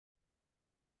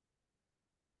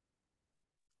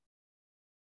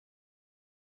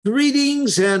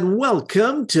Greetings and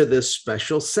welcome to this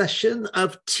special session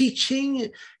of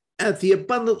teaching at the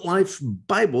Abundant Life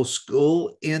Bible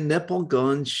School in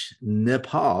Nepalganj,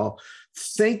 Nepal.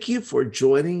 Thank you for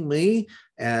joining me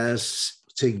as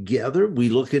together we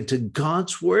look into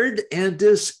God's Word. And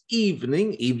this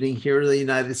evening here in the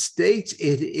United States,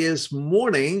 it is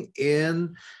morning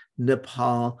in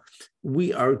Nepal.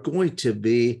 We are going to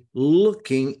be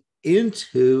looking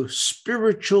into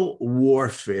spiritual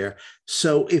warfare.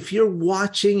 So if you're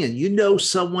watching and you know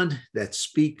someone that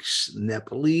speaks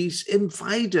Nepalese,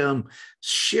 invite them,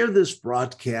 share this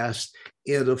broadcast.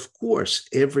 And of course,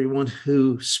 everyone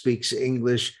who speaks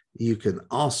English, you can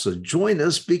also join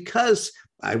us because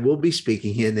I will be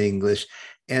speaking in English.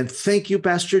 And thank you,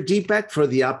 Pastor Deepak, for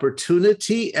the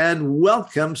opportunity, and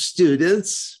welcome,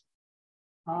 students.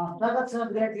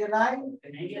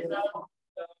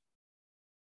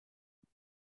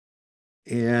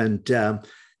 And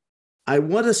I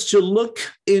want us to look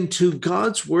into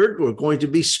God's Word. We're going to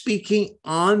be speaking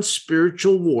on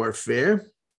spiritual warfare.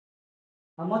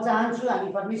 And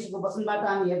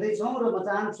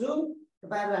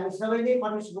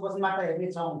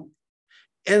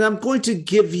I'm going to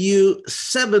give you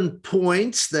 7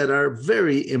 points that are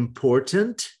very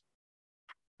important.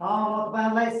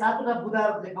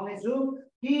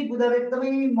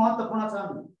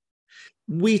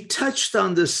 We touched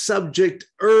on this subject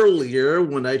earlier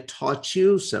when I taught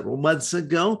you several months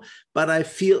ago, but I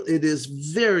feel it is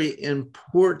very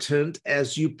important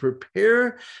as you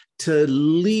prepare to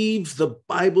leave the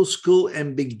Bible school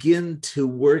and begin to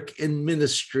work in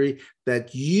ministry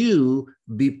that you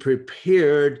be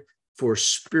prepared for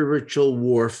spiritual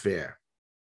warfare.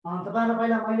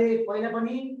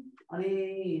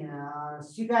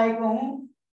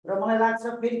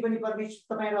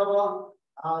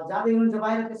 जाँदै हुनुहुन्छ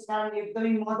बाहिर त्यस कारण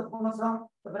एकदमै महत्त्वपूर्ण छ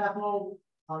तपाईं आफ्नो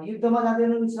युद्धमा जाँदै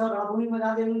हुनुहुन्छ रणभूमिमा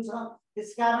जाँदै हुनुहुन्छ त्यस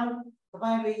कारण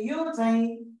तपाईले यो चाहिँ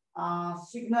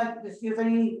सिक्न यो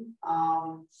चाहिँ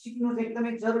सिक्नु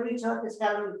एकदमै जरुरी छ त्यस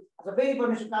कारण आज फेरि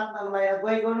परमेश्वरको आत्मालाई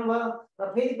अगुवाई गर्नुभयो र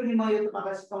फेरि पनि म यो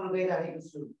तपाईलाई सिकाउन गइरहेको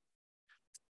छु.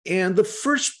 And the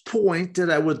first point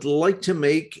that I would like to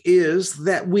make is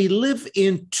that we live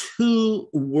in two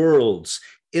worlds,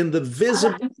 in the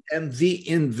visible and the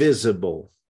invisible.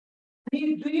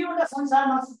 We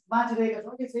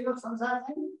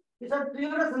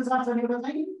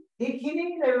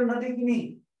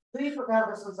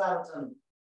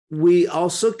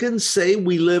also can say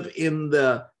we live in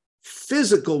the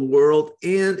physical world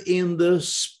and in the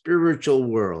spiritual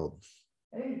world.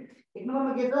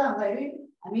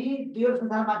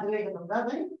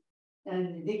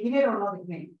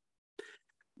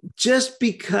 Just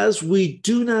because we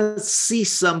do not see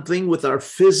something with our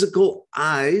physical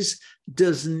eyes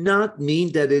does not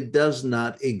mean that it does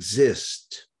not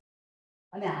exist.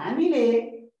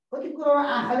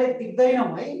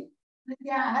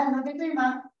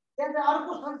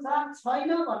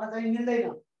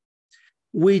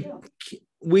 We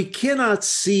cannot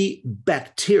see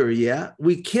bacteria,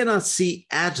 we cannot see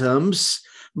atoms,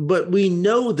 but we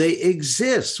know they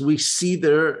exist. We see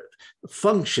their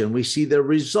function, we see their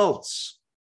results.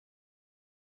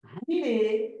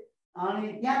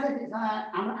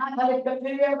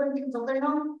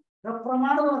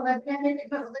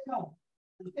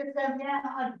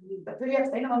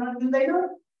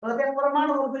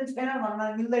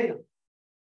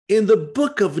 In the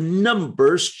book of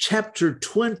Numbers, chapter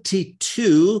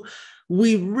 22,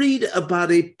 we read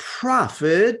about a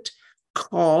prophet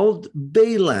called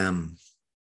Balaam.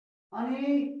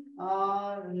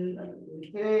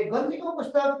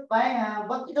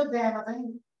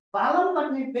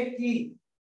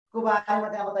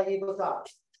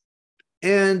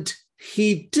 And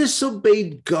he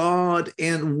disobeyed God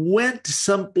and went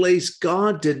someplace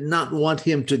God did not want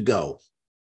him to go.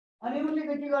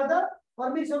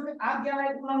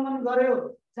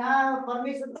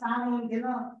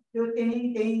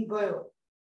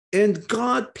 And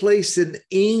God placed an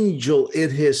angel in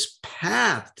his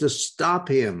path to stop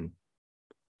him.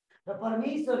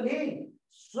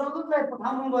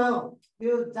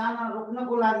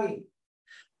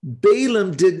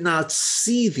 Balaam did not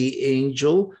see the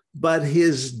angel, but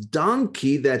his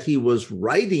donkey that he was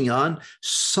riding on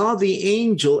saw the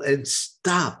angel and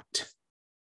stopped.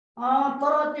 And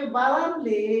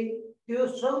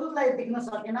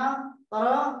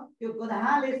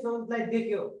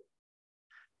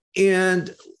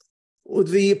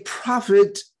the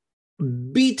prophet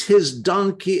beat his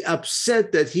donkey,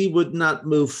 upset that he would not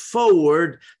move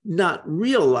forward, not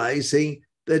realizing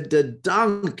that the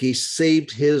donkey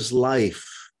saved his life.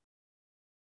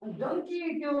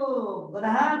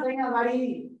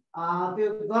 त्यो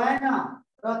गएन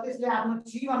र त्यसले आफ्नो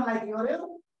जीवनलाई के गर्यो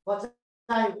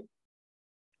बचायो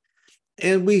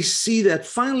And we see that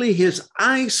finally his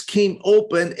eyes came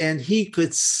open and he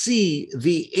could see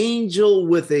the angel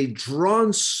with a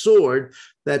drawn sword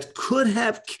that could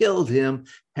have killed him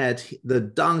had the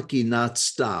donkey not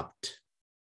stopped.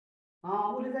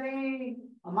 उसले चाहिँ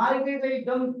मालिकले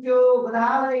चाहिँ त्यो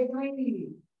गधालाई एकदमै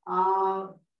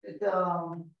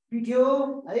पिट्यो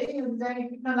है चाहिँ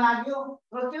पिट्न लाग्यो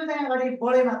र त्यो चाहिँ अगाडि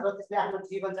बढेन तर त्यसले आफ्नो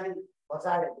जीवन चाहिँ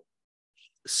बचायो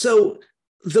So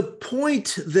the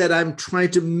point that I'm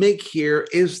trying to make here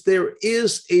is there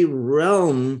is a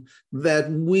realm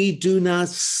that we do not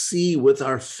see with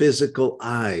our physical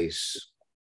eyes.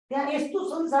 त्यहाँ यस्तो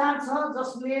संसार छ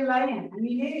जसलेलाई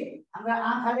हामीले हाम्रा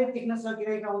आँखाले देख्न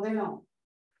सकिरहेका हुँदैनौँ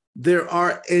There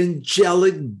are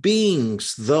angelic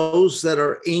beings, those that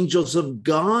are angels of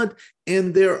God,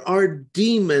 and there are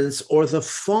demons or the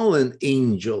fallen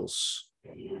angels.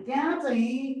 त्यहाँ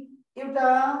चाहिँ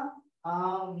एउटा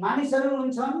मानिसहरू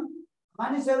हुन्छन्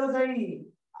मानिसहरू चाहिँ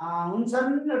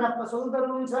हुन्छन् एउटा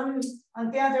पशुहरू हुन्छन्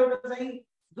अनि त्यहाँ चाहिँ एउटा चाहिँ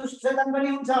दुष्ट शैतान पनि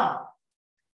हुन्छ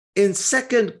In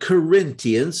 2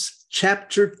 Corinthians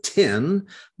chapter 10,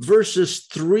 verses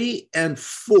 3 and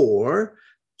 4,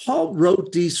 Paul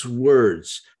wrote these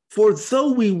words, "For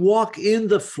though we walk in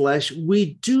the flesh,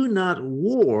 we do not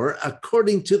war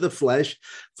according to the flesh,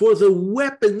 for the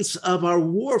weapons of our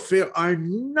warfare are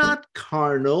not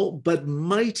carnal, but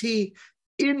mighty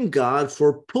in God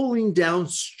for pulling down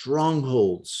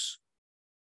strongholds."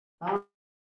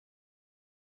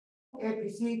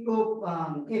 एफिसीको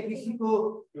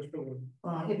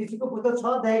पुस्तक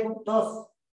 6:10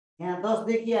 यहाँ 10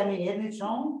 देखि हामी हेर्ने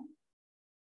छौं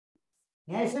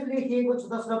यहाँ यसरी लेखिएको छ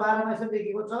 10 र 12 मा यसरी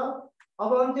लेखिएको छ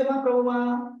अब अन्त्यमा प्रभुमा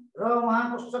र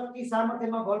उहाँको शक्ति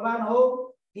सामर्थ्यमा बलवान हो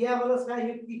दियावलसका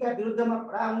युक्तिका विरुद्धमा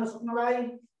खडा हुन सक्नलाई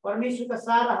परमेश्वरका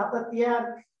सारा हतियार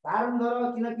धारण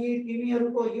गर किनकि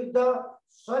तिमीहरूको युद्ध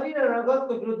शरीर र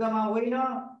रगतको विरुद्धमा होइन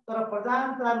तर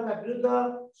प्रधानताहरूका विरुद्ध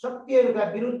शक्तिहरूका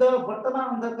विरुद्ध वर्तमान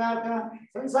अन्धकारका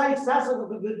संसारिक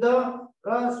शासकहरूको विरुद्ध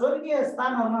र स्वर्गीय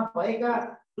स्थानहरूमा भएका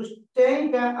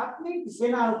दुष्टैका आत्मिक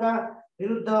सेनाहरूका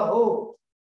विरुद्ध हो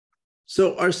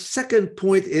So our second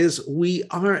point is we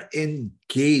are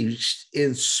engaged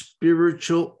in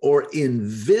spiritual or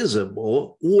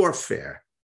invisible warfare.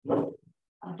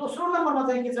 दोस्रो नम्बरमा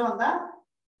चाहिँ के छ भन्दा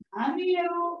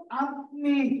हामीहरू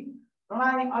आत्मिक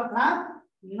लडाई अर्थात्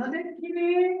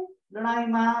नदेखिने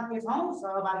लडाईमा के छौं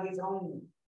सहभागी छौं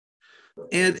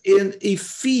And in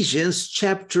Ephesians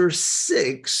chapter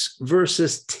 6,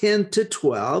 verses 10 to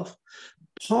 12,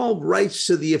 Paul writes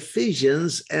to the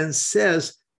Ephesians and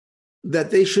says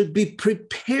that they should be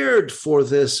prepared for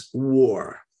this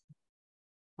war.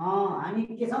 हामी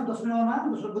के छौं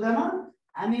दोस्रो बुँदामा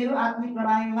हामीहरू आत्मिक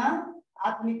लडाईमा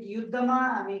आत्मिक युद्धमा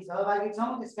हामी सहभागी छौं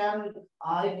त्यसकारण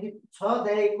 6:10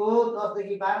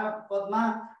 देखि 12 पदमा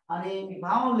अनि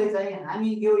पाउलले चाहिँ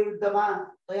हामी यो युद्धमा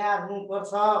तयार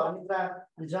हुनुपर्छ भन्ने कुरा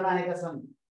जनाएका छन्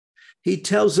He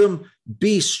tells them,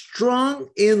 be strong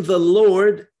in the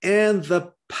Lord and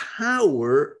the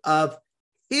power of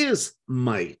his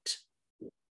might.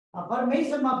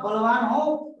 परमेश्वरमा बलवान हो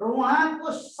र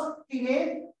उहाँको शक्तिले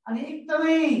अनि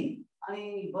एकदमै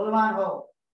अनि बलवान हो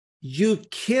You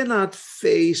cannot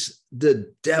face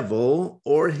the devil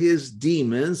or his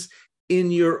demons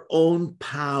in your own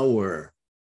power.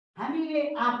 हामीले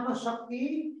आफ्नो शक्ति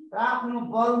र आफ्नो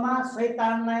बलमा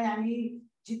शैतानलाई हामी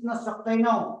जित्न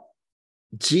सक्दैनौं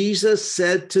Jesus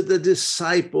said to the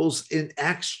disciples in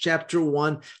Acts chapter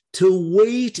 1 to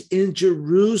wait in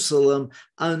Jerusalem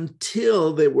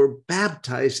until they were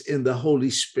baptized in the Holy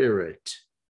Spirit.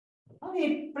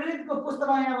 अनि प्रेरितको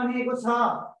पुस्तकमा यहाँ भनिएको छ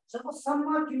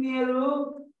जबसम्म तिमीहरू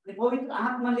पवित्र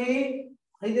आत्माले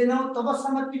हैदैनौ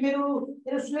तबसम्म तिमीहरू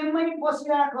यरुशलेममै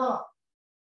बसिराख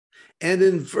And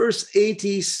in verse 8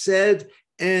 he said,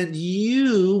 and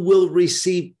you will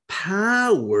receive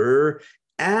power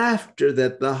after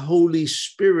that the Holy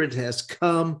Spirit has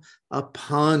come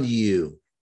upon you.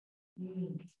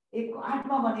 एक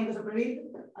आत्मा भनेको छ प्रेरित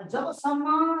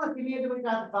जबसम्म तिमीहरू पवित्र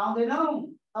आत्मा पाउँदैनौ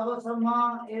तबसम्म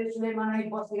यरुशलेममा नै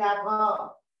बसिराख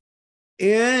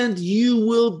And you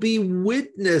will be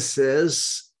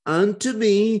witnesses unto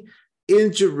me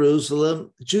in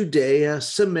Jerusalem, Judea,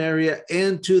 Samaria,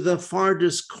 and to the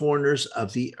farthest corners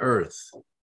of the earth.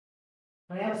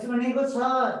 भनेको छ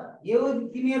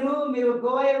तिमीहरू मेरो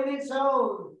गवाही हुनेछौ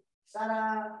सारा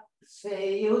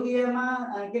यहुदियामा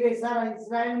के रे सारा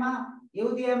इस्राएलमा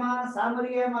यहुदियामा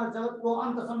सामरियामा जगतको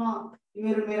अन्तसम्म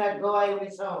तिमीहरू मेरा गवाही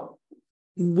हुनेछौ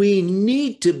We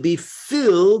need to be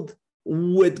filled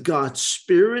with God's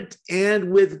Spirit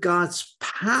and with God's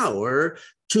power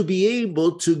to be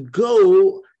able to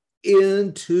go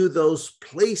into those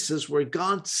places where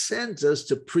God sends us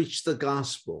to preach the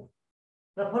gospel.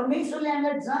 र परमेश्वरले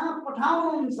हामीलाई जहाँ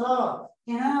पठाउनुहुन्छ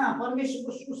त्यहाँ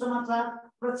परमेश्वरको सुसमाचार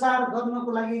प्रचार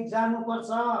गर्नको लागि जानुपर्छ.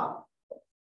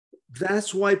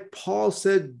 That's why Paul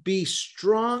said, be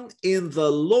strong in the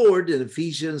Lord in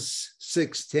Ephesians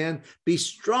 6:10. Be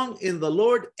strong in the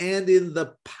Lord and in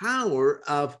the power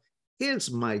of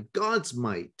his might, God's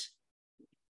might.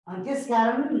 अनि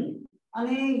त्यसकारण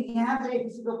अनि यहाँ चाहिँ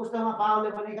एफिसीको पुस्तकमा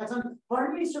पावलले भनेका छन्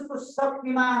परमेश्वरको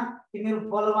शक्तिमा तिमीहरू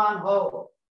बलवान हो.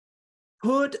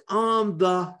 Put on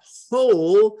the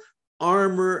whole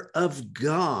armor of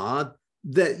God,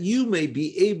 that you may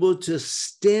be able to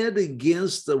stand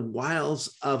against the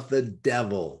wiles of the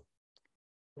devil.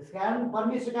 त्यसकारण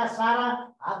परमेश्वरका सारा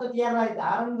हातहतियारलाई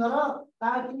धारण गर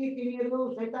ताकि तिमीहरू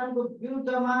शैतानको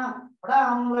विरुद्धमा खडा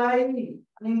हुनलाई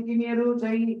अनि तिमीहरू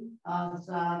चाहिँ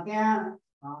त्यहाँ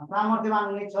सामर्थ्यवान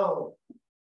हुनेछौ.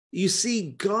 You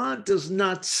see, God does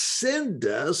not send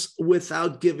us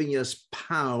without giving us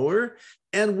power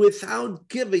and without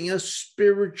giving us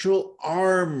spiritual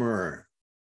armor.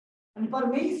 अनि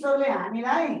परमेश्वरले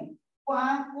हामीलाई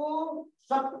उहाँको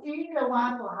शक्ति र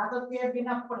उहाँको हातहतियार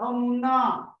बिना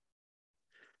पठाउनुहुन्न.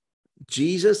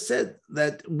 Jesus said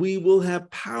that we will have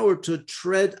power to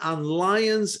tread on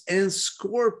lions and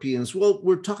scorpions. Well,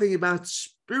 we're talking about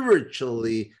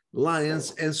spiritually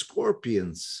lions and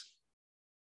scorpions.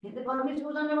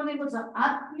 परमेश्वरले भनेको छ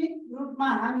आत्मिक रूपमा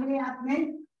हामीले आत्मिक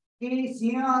ती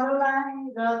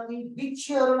सिंहहरूलाई र ती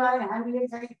बिच्छीहरूलाई हामीले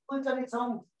चाहिँ कुल्चनेछौँ,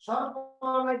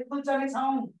 सर्पहरूलाई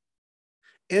कुल्चनेछौँ.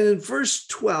 And in verse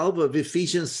 12 of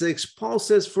Ephesians 6, Paul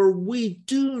says, for we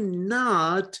do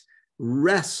not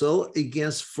wrestle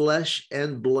against flesh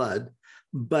and blood,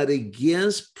 but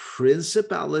against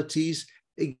principalities,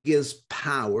 against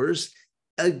powers,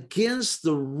 against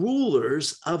the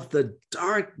rulers of the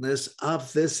darkness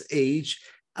of this age,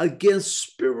 against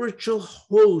spiritual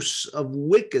hosts of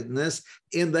wickedness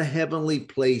in the heavenly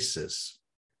places.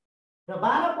 र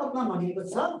 12 पदमा भनेको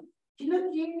छ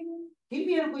किनकि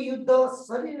तिमीहरूको युद्ध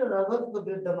शरीर र रगतको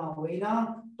विरुद्धमा होइन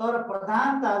तर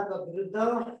प्रधानताका विरुद्ध,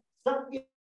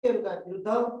 शक्तिहरूका विरुद्ध,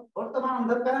 वर्तमान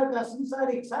अन्धकारका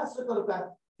संसारिक शासकहरूका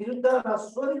विरुद्ध र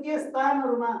स्वर्गीय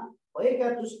स्थानहरूमा भएका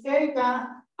दुष्टैका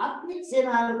आत्मिक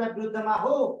सेनाहरूका विरुद्धमा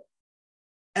हो.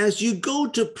 As you go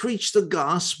to preach the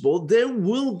gospel, there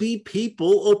will be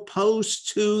people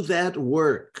opposed to that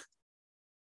work.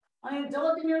 अनि जब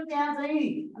तिमीहरू त्यहाँ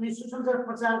चाहिँ अनि सुसमाचार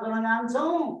प्रचार गर्न जान्छौ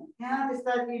त्यहाँ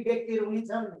त्यस्ता ती व्यक्तिहरू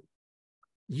हुनेछन्.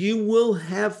 You will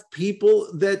have people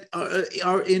that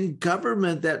are in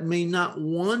government that may not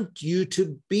want you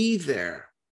to be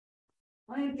there.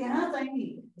 अनि त्यहाँ चाहिँ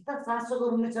त्यस्ता शासकहरू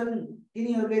हुनेछन्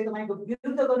तिनीहरूले तपाईको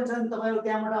विरुद्ध गर्नेछन्, तपाईहरु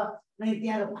त्यहाँबाट नै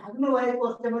त्यहाँ भाग्नु भएको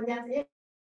अवस्थामा त्यहाँ.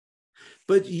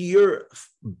 But your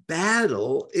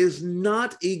battle is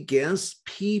not against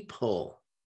people.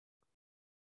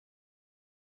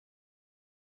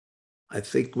 I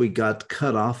think we got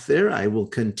cut off there. I will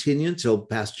continue until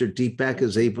Pastor Deepak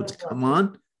is able to come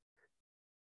on.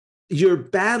 Your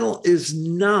battle is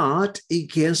not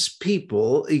against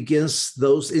people, against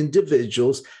those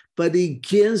individuals, but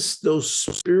against those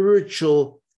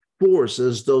spiritual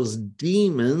forces, those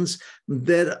demons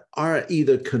that are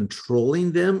either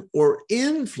controlling them or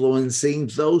influencing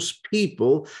those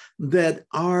people that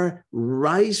are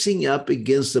rising up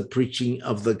against the preaching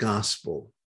of the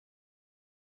gospel.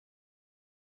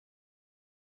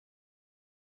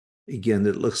 Again,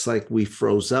 it looks like we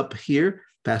froze up here.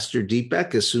 Pastor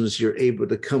Deepak, as soon as you're able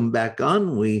to come back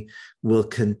on, we will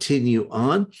continue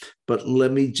on. But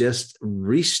let me just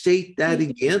restate that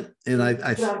again. And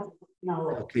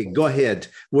okay, go ahead.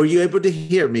 Were you able to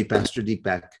hear me, Pastor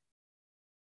Deepak?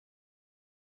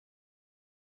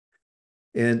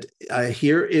 And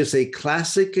here is a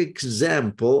classic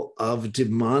example of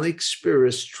demonic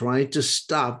spirits trying to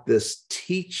stop this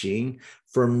teaching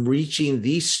from reaching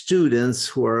these students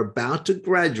who are about to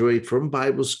graduate from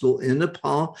Bible school in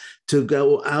Nepal to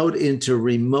go out into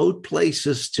remote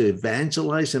places to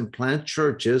evangelize and plant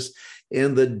churches.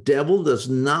 And the devil does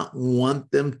not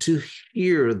want them to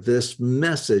hear this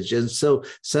message. And so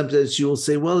sometimes you will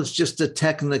say, well, it's just a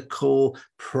technical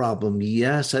problem.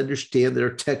 Yes, I understand there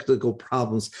are technical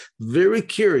problems. Very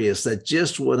curious that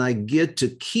just when I get to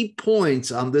key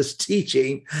points on this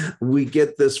teaching, we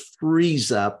get this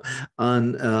freeze up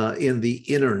on in the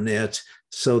internet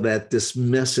so that this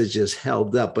message is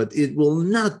held up, but it will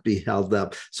not be held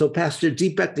up. So Pastor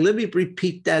Deepak, let me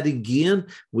repeat that again.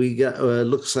 We got,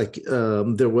 looks like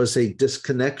there was a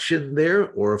disconnection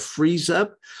there or a freeze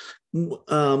up.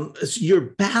 Your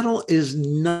battle is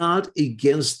not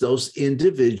against those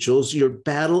individuals. Your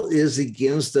battle is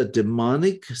against the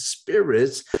demonic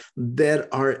spirits that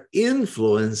are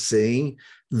influencing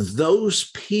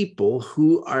those people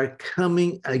who are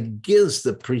coming against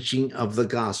the preaching of the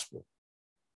gospel.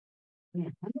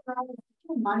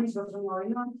 मानिसहरूसँग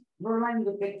होइन हाम्रो लडाइँ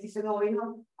व्यक्तिसँग होइन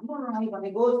हाम्रो लडाइँ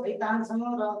भनेको शैतानसँग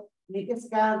र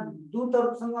त्यसका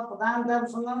दूतहरूसँग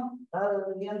प्रधानताहरूसँग र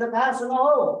अन्धकारसँग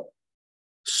हो.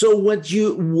 So what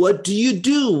do you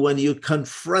do when you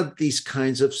confront these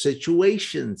kinds of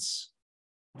situations?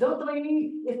 जब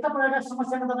तपाईँ यस्ता प्रकारका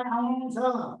समस्यामा तपाईँ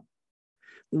आउनुहुन्छ,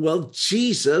 well,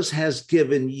 Jesus has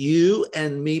given you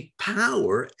and me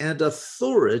power and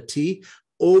authority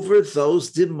over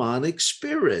those demonic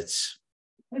spirits.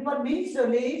 अनि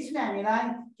परमेश्वरले यसले हामीलाई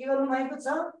के गर्नुभएको छ,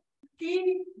 ती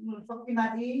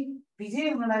शक्तिमाथि विजय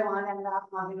हुनलाई उहाँले हामीलाई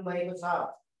आत्मा दिनुभएको छ.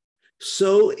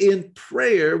 So in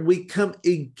prayer, we come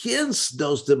against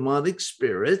those demonic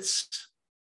spirits.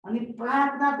 अनि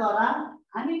प्रार्थनाद्वारा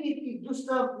हामीले ती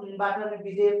दुष्टबाट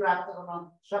विजय प्राप्त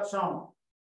गर्न सक्छौं.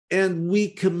 And we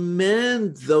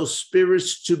command those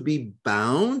spirits to be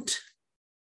bound.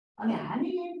 अनि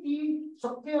हामीले ती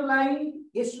शक्तिहरूलाई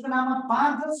येशूको नाममा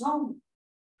बाँध्दछौं.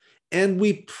 And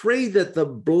we pray that the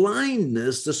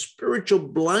blindness, the spiritual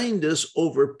blindness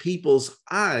over people's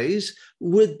eyes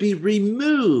would be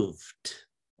removed.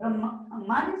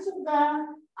 मानिसहरूका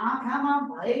आँखामा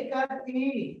भएका ती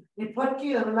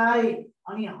विपत्तिहरूलाई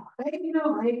अनि हटाइदिनु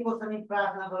भएको पनि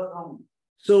प्रार्थना गर्छौं.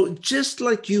 So just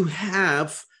like you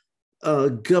have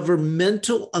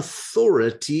governmental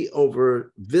authority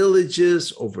over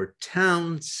villages, over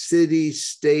towns, cities,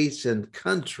 states, and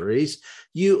countries,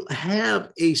 you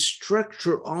have a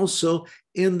structure also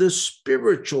in the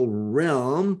spiritual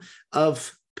realm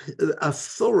of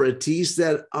authorities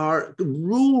that are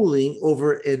ruling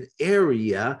over an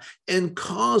area and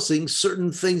causing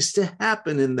certain things to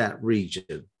happen in that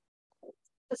region.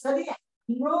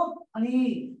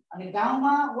 अनि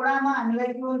गाउँमा वडामा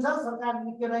हामीलाई के हुन्छ,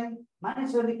 सरकारले के गर्दै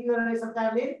मानिसहरूले के गर्ने,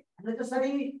 सरकारले हामीले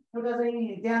त्यसरी एउटा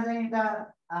चाहिँ त्यहाँ चाहिँ एउटा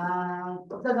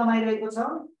कब्जा जमाइरहेको छ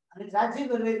अनि राज्य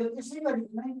गरिरहेको. त्यसै गरी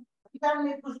नै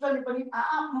पिताले दुष्टले पनि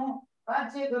आफ्नो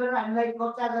राज्य गरेर हामीलाई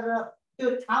कब्जा गरेर त्यो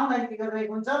ठाउँलाई के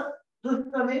गरिरहेको हुन्छ,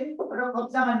 दुष्टले एउटा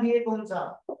कब्जामा लिएको हुन्छ.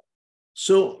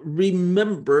 So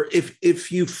remember,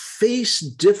 if you face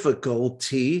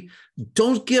difficulty,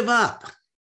 don't give up.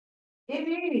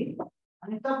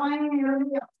 अनि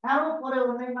तपाईहरुले अप्ठ्यारो पर्यो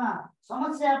भन्दैमा,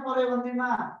 समस्या पर्यो भन्दैमा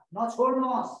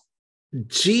नछोड्नुहोस्.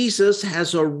 Jesus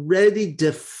has already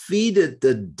defeated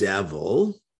the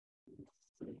devil.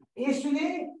 येशूले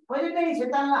पहिले नै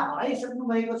शैतानलाई हराइसक्नु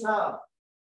भएको छ.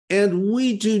 And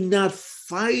we do not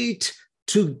fight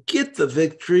to get the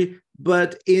victory,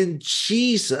 but in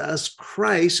Jesus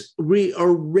Christ, we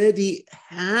already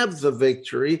have the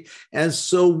victory. And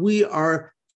so we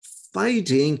are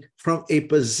fighting from a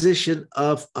position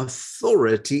of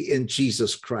authority in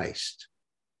Jesus Christ.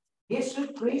 येशू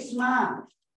ख्रीष्टमा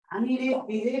हामीले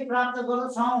विजय प्राप्त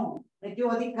गर्छौं. त्यो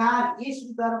अधिकार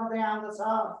येशूद्वारा आउँदछ.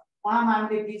 उहाँमा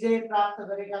हामीले विजय प्राप्त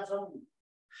गरेका छौं.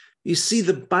 You see,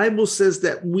 the Bible says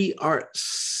that we are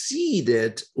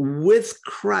seated with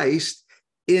Christ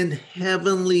in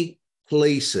heavenly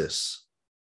places.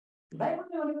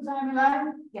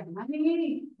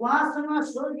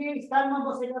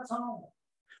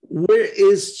 Where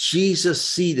is Jesus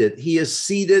seated? He is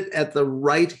seated at the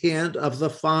right hand of the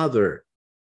Father.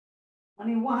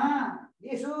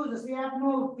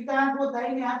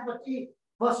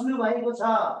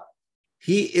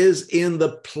 He is in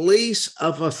the place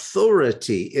of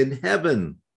authority in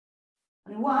heaven.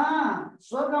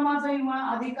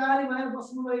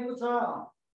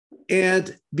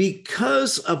 And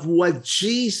because of what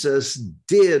Jesus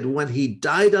did when he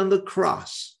died on the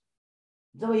cross,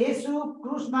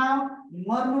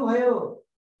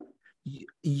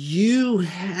 you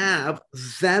have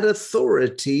that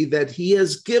authority that he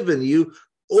has given you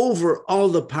over all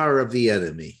the power of the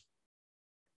enemy.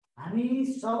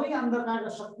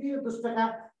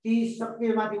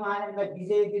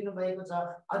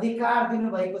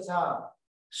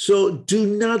 So do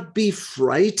not be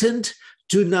frightened,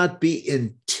 do not be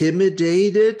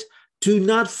intimidated, do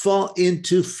not fall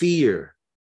into fear.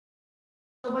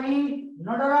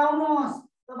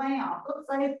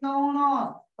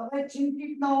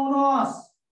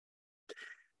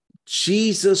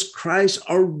 Jesus Christ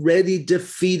already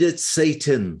defeated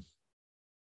Satan.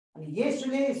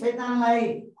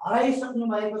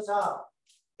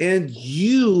 And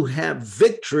you have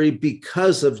victory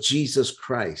because of Jesus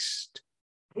Christ.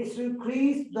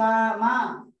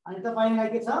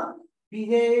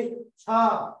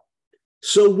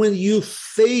 So when you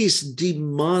face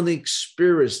demonic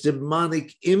spirits,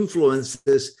 demonic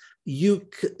influences, you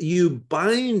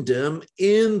bind them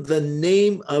in the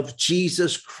name of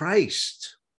Jesus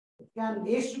Christ. त्यहाँ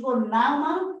येशूको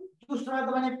नाममा दुष्टलाई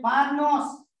तपाईले पार्नुहोस्।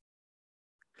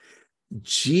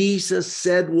 Jesus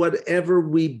said, whatever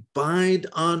we bind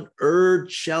on earth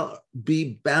shall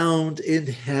be bound in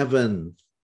heaven.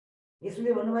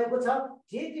 यसले भन्नुभएको छ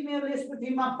जे तिमीहरूले yes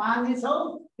पृथ्वीमा बाँध्नेछौ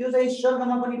त्यो चाहिँ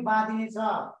स्वर्गमा पनि बाँधिनेछ।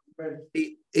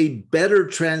 A better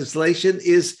translation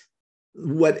is,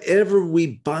 whatever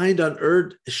we bind on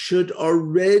earth should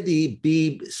already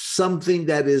be something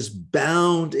that is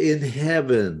bound in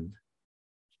heaven.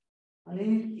 अनि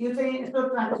यो चाहिँ यस्तो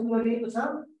ट्रान्सलेसन गरिएको छ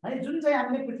है, जुन चाहिँ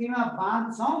हामीले पृथ्वीमा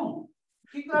बाँध्छौं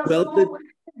ती कुराहरू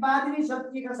बाँधिनै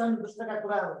सकिएका छन् दुष्टका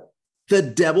कुराहरू। The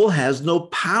devil has no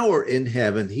power in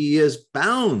heaven. He is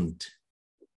bound.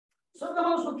 स्वर्गमा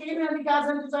उसको केही पनि अधिकार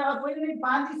छैन, त्यो चाहिँ पहिले नै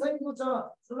बाँधिसकेको छ।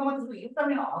 स्वर्गमा त्यसको एउटा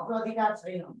पनि हक र अधिकार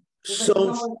छैन।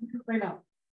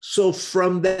 So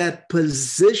from that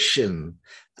position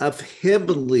of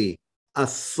heavenly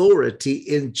authority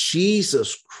in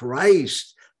Jesus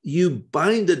Christ, you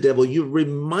bind the devil. You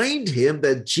remind him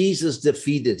that Jesus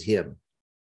defeated him.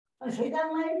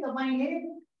 शैतानलाई तपाईले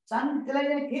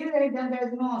शान्तिलाई फेरि जानकारी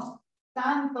दिनुहोस्।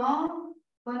 शान्त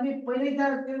पनि पहिल्यै त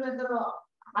त्यो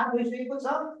हात भइसकेको छ,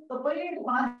 तपाईले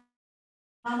मलाई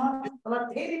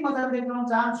फेरि म त देखाउन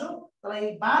चाहन्छु,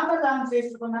 तपाईँ बाँड्न चाहन्छु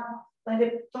यसको नाम, तपाईले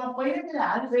पहिले चाहिँ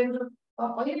हालिसकेको छ,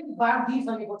 पहिले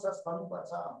बाँधिसकेको छ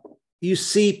भन्नुपर्छ। You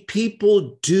see,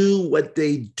 people do what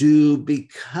they do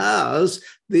because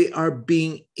they are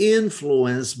being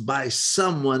influenced by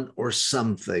someone or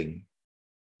something.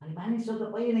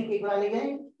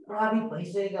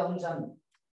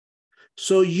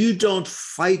 So you don't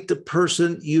fight the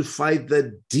person, you fight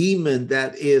the demon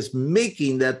that is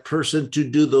making that person to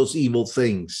do those evil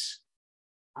things.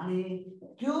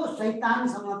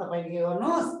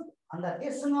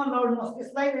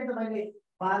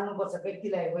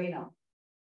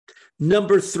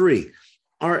 Number 3,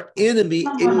 our enemy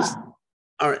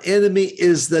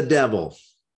is the devil.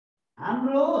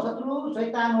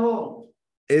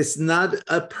 It's not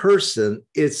a person,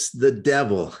 it's the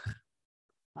devil.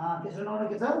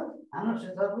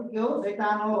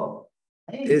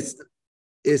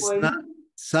 It's not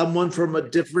someone from a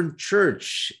different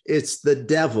church, it's the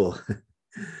devil.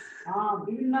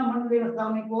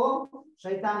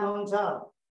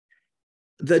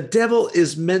 The devil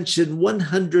is mentioned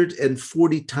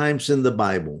 140 times in the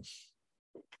Bible.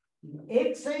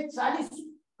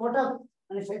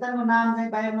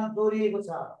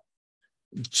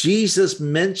 Jesus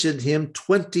mentioned him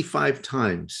 25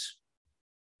 times.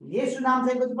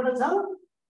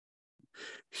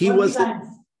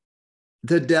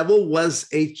 The devil was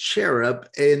a cherub,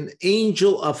 an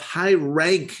angel of high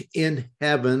rank in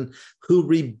heaven who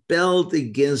rebelled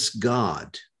against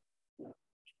God.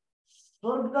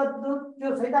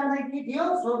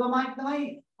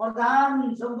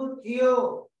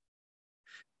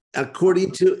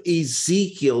 According to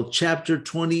Ezekiel chapter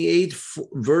 28,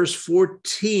 verse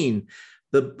 14,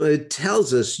 it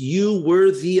tells us, you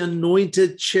were the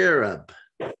anointed cherub.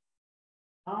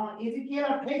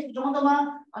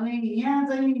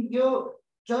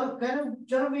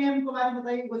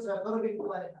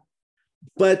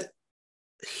 But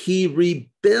he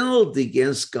rebelled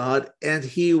against God and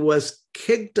he was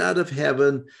kicked out of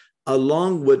heaven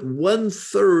along with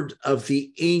 1/3 of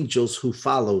the angels who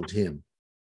followed him.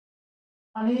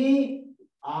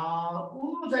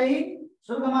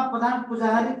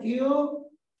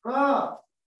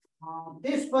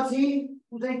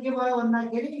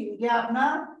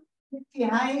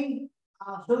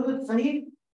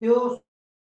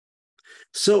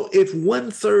 So if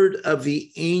 1/3 of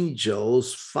the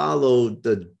angels followed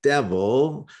the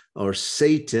devil or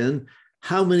Satan,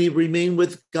 how many remain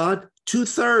with God?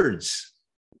 2/3.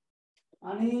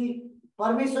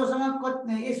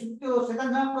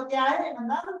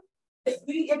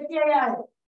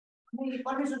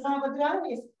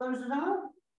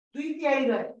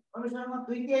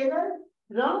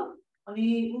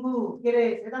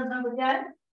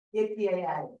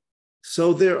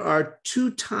 So there are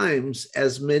 2 times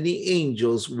as many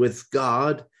angels with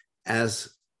God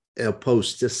as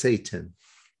opposed to Satan.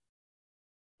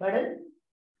 Pardon?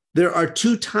 There are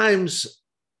 2 times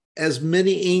as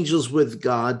many angels with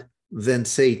God than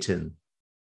Satan.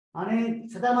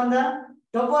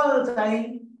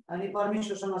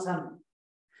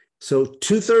 So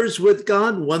 2/3 with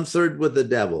God, 1/3 with the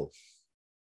devil.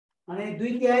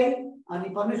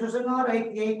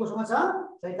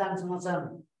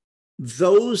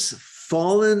 Those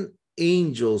fallen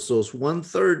angels, those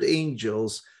 1/3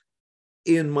 angels,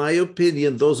 in my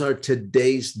opinion, those are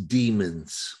today's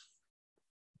demons.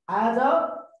 आज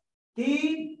ती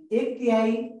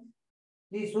 1/3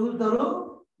 ती सुरतहरू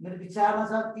मेरो विचारमा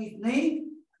छ ती नै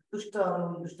दुष्टहरू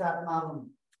हुन्, दुष्ट आत्माहरू हुन्।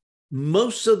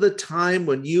 Most of the time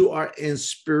when you are in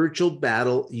spiritual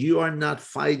battle, you are not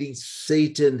fighting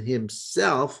Satan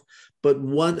himself, but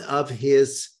one of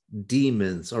his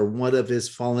demons or one of his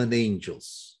fallen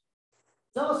angels.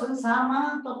 जब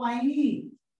संसारमा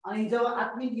तपाई अनि जब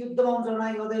आत्मिक युद्धमा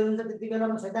लडाई गर्दै हुनुहुन्छ त्यतिबेला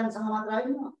शैतानसँग मात्र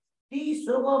हैन, ती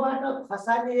स्वर्गबाट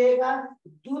खसालिएका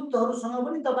दूतहरूसँग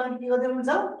पनि तपाईले के गर्दै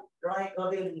हुनुहुन्छ? लडाई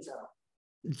गर्दै हुनुहुन्छ।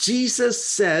 Jesus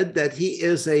said that he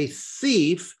is a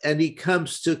thief and he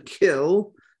comes to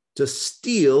kill, to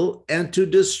steal, and to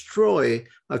destroy,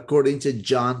 according to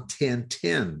John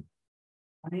 10:10.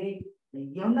 अनि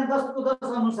यूहन्ना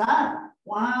 10:10 अनुसार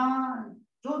उहाँ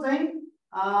जो चाहिँ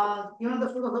यूहन्ना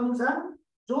 10:10 अनुसार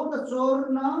जो त चोर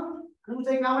न कुन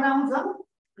चाहिँ कहाँबाट आउँछ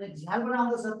अनि झ्यालबाट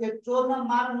आउँदछ, त्यो चोर न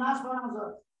मार नाश बनाउँछ,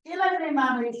 त्यसलाई चाहिँ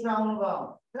मार्न येशू आउनुभयो,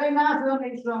 त्यसलाई नाश गर्न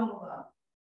येशू आउनुभयो।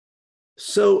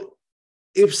 So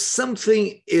if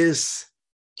something is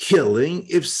killing,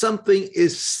 if something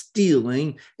is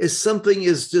stealing, if something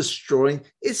is destroying,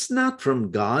 it's not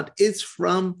from God, it's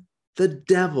from the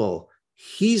devil.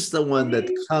 He's the one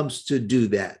that comes to do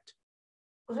that.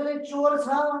 कसैले चोर छ,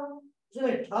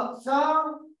 कसैले ठग्छ,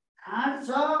 खान्छ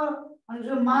अनि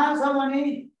जो मार्छ भने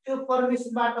त्यो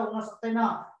परमेश्वरबाट हुन सक्दैन,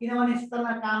 किनभने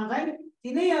यस्ता काम चाहिँ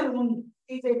तिनीहरू हुन्,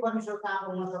 ती चाहिँ परमेश्वरको काम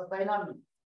हुन सक्दैनन्।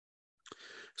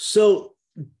 So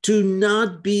do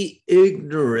not be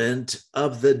ignorant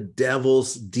of the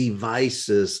devil's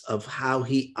devices, of how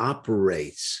he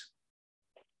operates.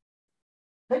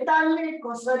 शैतानले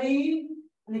कसरी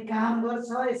अनि काम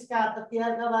गर्छ यसका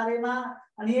हतियारका बारेमा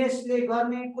अनि यसले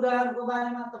गर्ने कुराहरुको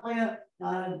बारेमा तपाई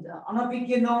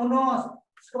अनभिज्ञ नहुनुहोस्,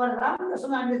 यसको बारे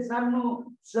राम्रोसँग हामीले जान्नु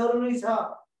जरुरी छ।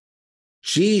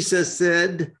 Jesus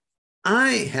said,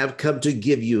 I have come to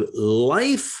give you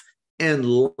life and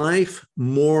life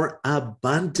more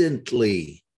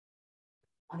abundantly.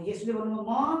 अनि यसले भन्नु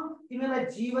म तिमीलाई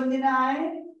जीवन दिन आए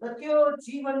र त्यो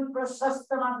जीवन प्रशस्त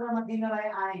मात्रामा दिनलाई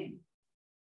आए।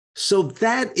 So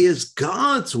that is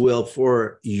God's will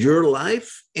for your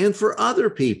life and for other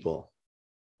people.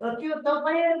 र त्यो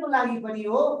तपाईहरुको लागि पनि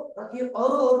हो र त्यो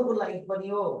अरूहरुको लागि पनि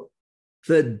हो।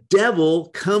 The devil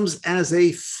comes as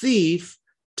a thief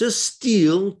to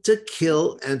steal, to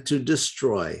kill, and to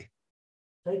destroy.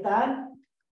 शैतान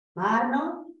मार्न,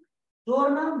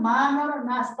 चोर्न, मार्न र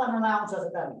नाश पार्न आउँछ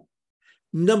शैतान।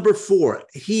 Number 4,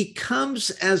 he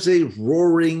comes as a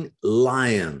roaring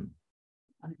lion.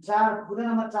 अनि 4 पुरा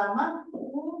नम्बर 4 मा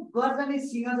गर्जने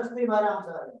सिंह जस्तै भएर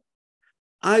आउँछ।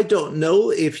 I don't know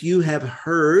if you have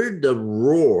heard the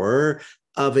roar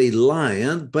of a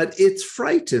lion, but it's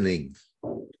frightening.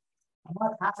 म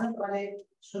थाहा छ तपाईले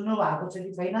सुन्नु भएको छ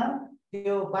कि छैन,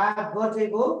 त्यो बाघ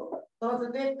गर्जेको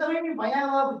तर त्यो एकदमै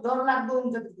भयावह डरलाग्दो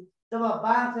हुन्छ जब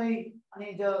बाघ चाहिँ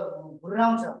अनि जो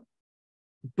घुर्राउँछ।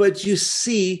 But you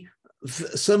see,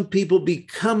 some people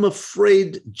become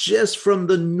afraid just from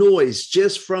the noise,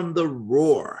 just from the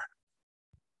roar.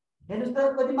 हेर्नुस्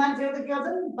त कति मान्छेहरु त के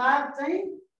गर्छन्, बाघ चाहिँ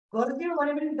गर्दियो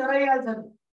भने पनि डराइहाल्छन्,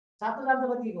 सातो जान्छ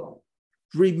कतिको।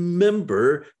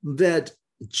 Remember that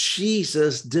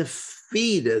Jesus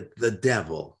defeated the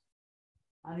devil.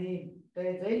 अनि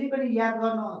जहिले पनि याद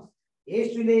गर्नुहोस्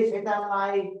येशूले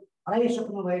शैतानलाई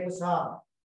हराइसक्नु भएको छ।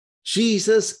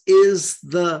 Jesus is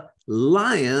the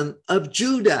Lion of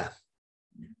Judah.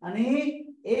 अनि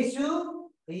येशू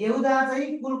यहूदा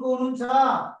चाहिँ कुलको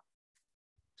हुनुहुन्छ।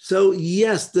 So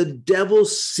yes, the devil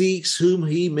seeks whom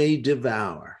he may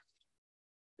devour.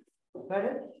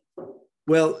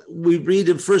 Well, we read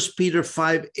in 1 Peter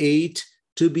 5:8,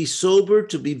 to be sober,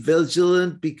 to be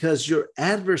vigilant, because your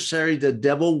adversary, the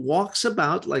devil, walks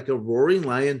about like a roaring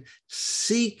lion,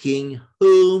 seeking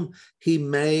whom he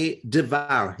may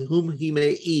devour, whom he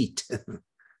may eat.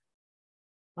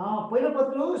 पहिलो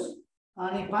पत्रुस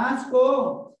अनि 5 को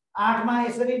 8 मा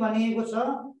यसरी भनिएको छ,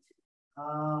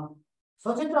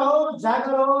 सचेत रहो,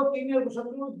 जागर हो, तिमीहरूको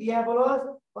शत्रु दियाबलस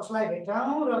कसलाई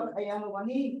भेटाउँ र खाइहाल्नु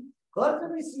भनी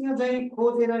गर्जने सिंह चाहिँ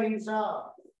खोजेर हिँड्छ।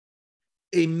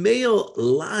 A male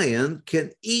lion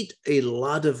can eat a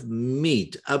lot of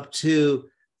meat, up to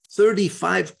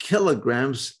 35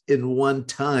 kilograms in one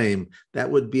time. That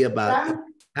would be about 8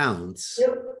 pounds.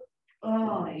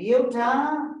 एउटा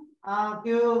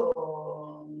त्यो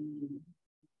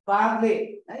बाघले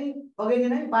है बगेनी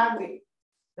नै बाघले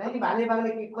चाहिँ भाले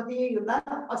के कति भन्दा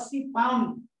 80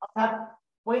 पाउन्ड अर्थात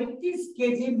 35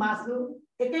 केजी मासु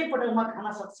एकै पटकमा खान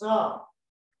सक्छ।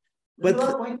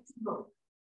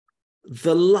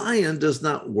 the lion does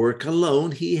not work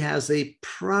alone. He has a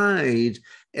pride,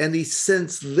 and he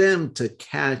sends them to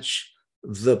catch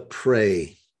the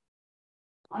prey.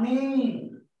 अनि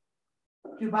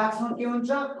त्यो बाघसँग के हुन्छ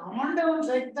घमण्ड हुन्छ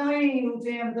एकदमै उ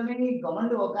चाहिँ एकदमै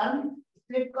घमण्ड हो कारण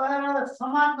त्यसले गएर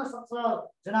समात्न सक्छ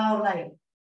जनावरलाई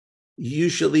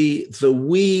Usually the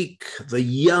weak, the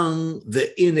young, the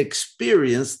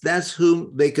inexperienced, that's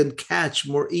whom they can catch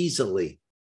more easily.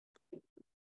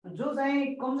 जो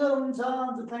चाहिँ कमजोर हुन्छ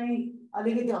जो चाहिँ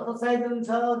अलिकति हतोत्साहित हुन्छ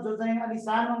जो चाहिँ अलि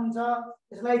सानो हुन्छ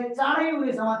त्यसलाई चाँडै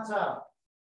उयो समात्छ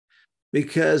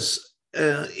Because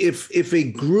if a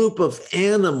group of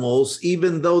animals,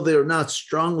 even though they're not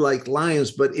strong like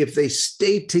lions, but if they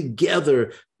stay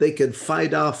together, they can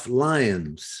fight off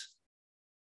lions.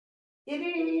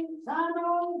 यदि सानो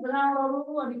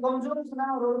जनावरहरू अनि कमजोर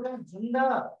जनावरहरूका झुण्ड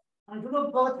अनि ठुलो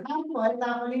बगान भए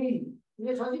तापनि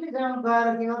यो सजिलैसँग गएर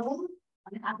के गर्छ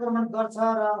अनि आक्रमण गर्छ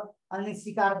र अनि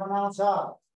शिकार बनाउँछ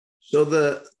So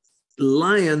the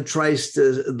lions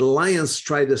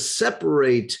try to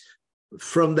separate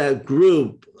from that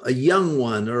group a young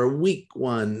one or a weak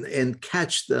one and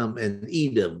catch them and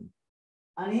eat them.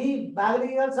 अनि बाघले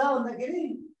के गर्छ भन्दाखेरि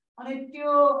अनि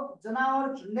त्यो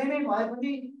जनावर झुन्डै नै भए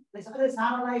पनि सबैले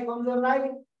सानोलाई कमजोरलाई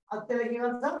त्यसले के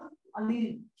गर्छ अनि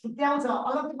छुट्याउँछ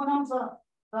अलग बनाउँछ र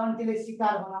अनि त्यसले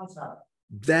शिकार बनाउँछ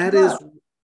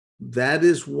That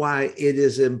is why it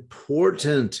is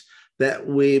important that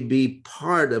we be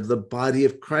part of the body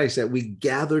of Christ, that we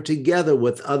gather together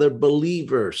with other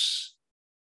believers.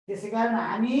 त्यसै कारण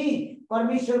हामी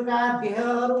परमेश्वरका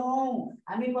देहहरू हौं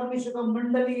हामी परमेश्वरको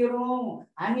मण्डलीहरू हौं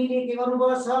हामीले के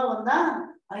गर्नुपर्छ भन्दा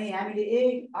अनि हामीले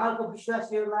एक अर्को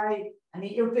विश्वासीहरूलाई हामी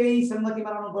एउटै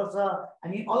संगतिमा रहनुपर्छ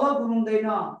हामी अलग हुनुहुँदैन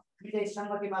हामी चाहिँ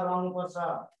संगतिमा रहनुपर्छ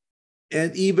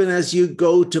And even as you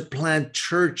go to plant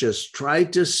churches, try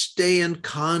to stay in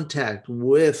contact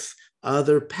with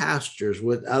other pastors,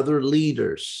 with other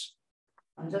leaders.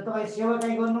 अनि जब तपाई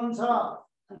सेवाकाई गर्नुहुन्छ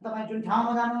अनि तपाई जुन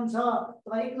ठाउँमा जानुहुन्छ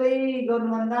तपाई एक्लै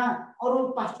गर्नुभन्दा अरु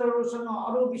पास्टरहरुसँग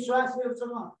अरु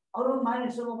विश्वासीहरुसँग अरु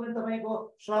मानिससँग पनि तपाईको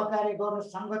सहकार्य गर्नु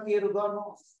संगतिहरु गर्नु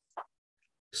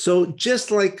So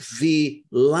just like the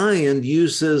lion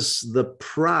uses the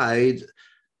pride,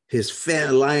 his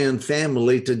lion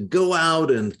family, to go out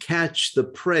and catch the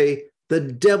prey, the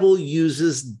devil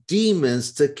uses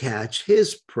demons to catch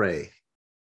his prey.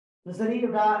 जसरी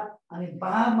एउटा अनि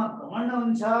बाघमा घमण्ड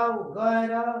हुन्छ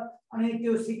गएर अनि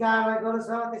त्यो शिकारलाई गर्छ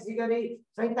त्यसैगरी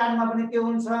शैतानमा पनि त्यो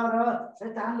हुन्छ र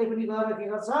शैतानले पनि गएर के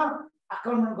गर्छ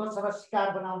आक्रमण गर्छ र शिकार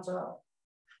बनाउँछ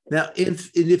Now in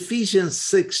Ephesians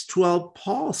 6:12,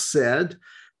 Paul said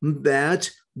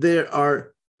that there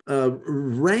are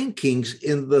rankings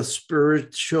in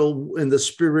the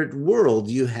spirit world.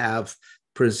 You have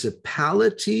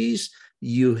principalities,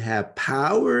 you have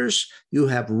powers, you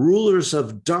have rulers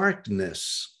of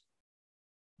darkness.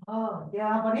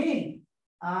 त्यहाँ पनि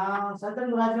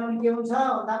शैतानको राज्यमा के हुन्छ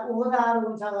भन्दा ओहदाहरू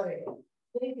हुन्छ गरे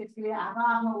त्यसले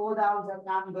आफ्नो ओहदा अनुसार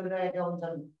काम गरिरहेका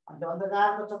हुन्छन् अनि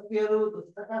अन्धकारको शक्तिहरू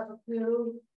दुष्टका शक्तिहरू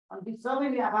अनि ती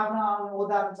सबैले आफ्नो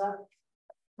ओहदा अनुसार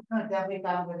त्यहाँ पनि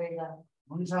काम गरिरहेका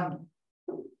हुन्छन्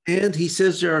And he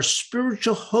says there are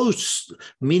spiritual hosts,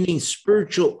 meaning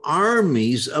spiritual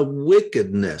armies of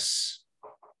wickedness.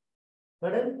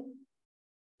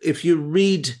 If you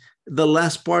read the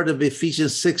last part of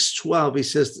Ephesians 6:12, he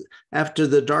says, after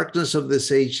the darkness of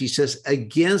this age, he says,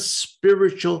 against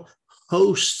spiritual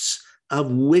hosts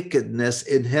of wickedness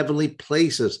in heavenly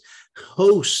places.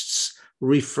 Hosts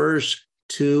refers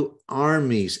to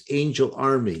armies, angel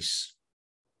armies.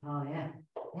 Oh, yeah.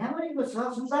 यहाँको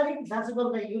संसारिक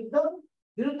शासकहरूका युद्ध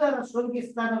विरुद्ध र स्वर्गीय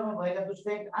स्थानहरूमा भएका दुष्ट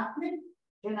आत्मिक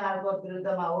सेनाहरूको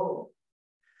विरुद्धमा हो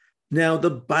Now the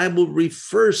Bible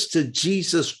refers to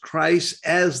Jesus Christ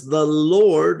as the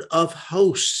Lord of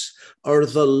hosts, or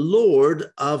the Lord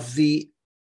of the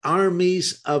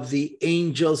armies of the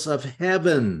angels of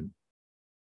heaven.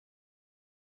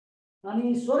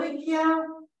 अनि स्वर्गीय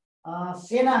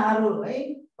सेनाहरू है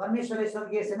परमेश्वरले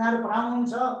स्वर्गीय सेनाहरू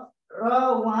पठाउनुहुन्छ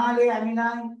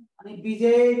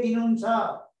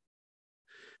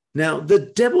Now,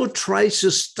 the devil tries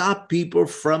to stop people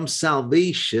from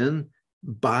salvation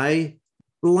by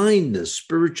blindness,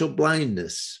 spiritual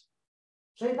blindness.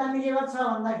 In 2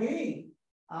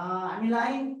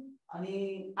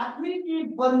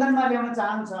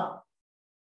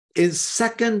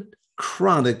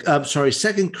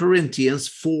 Corinthians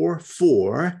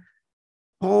 4:4,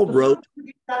 Paul wrote,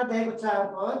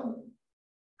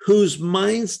 whose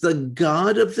minds the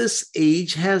God of this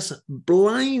age has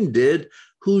blinded,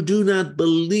 who do not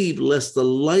believe, lest the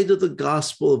light of the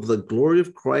gospel of the glory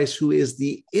of Christ, who is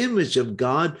the image of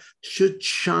God, should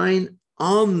shine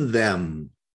on them.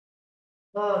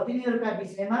 तिनीहरूका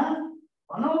विषयमा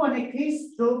भनौँ भने ख्रीष्ट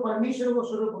जो परमेश्वरको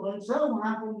स्वरूप हुनुहुन्छ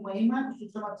उहाँको महिमाको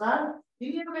सुसमाचार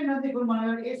तिनीहरूले नदेख्नु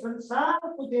भनेर यस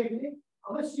संसारको देशले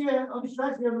अवश्य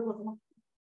अविश्वासीहरूको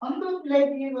अनुरोध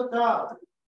ल्याइदिएको छ.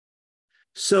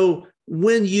 So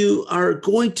when you are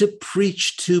going to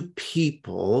preach to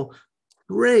people,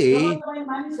 pray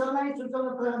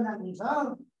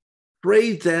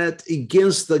that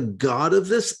against the God of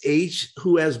this age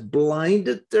who has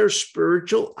blinded their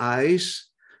spiritual eyes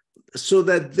so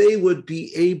that they would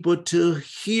be able to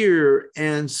hear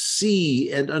and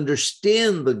see and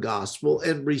understand the gospel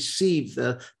and receive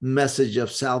the message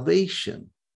of salvation.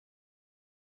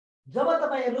 जब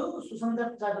तपाईहरु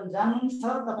सुसमाचार जान्नुहुन्छ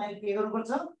तपाईले के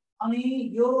गर्नुपर्छ अनि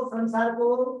यो संसारको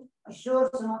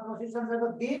ईश्वरसँग संसारको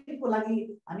देवको लागि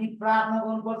हामी प्रार्थना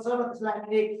गर्नुपर्छ र त्यसलाई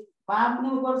हामीले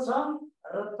पार्नुपर्छ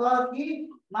र ताकि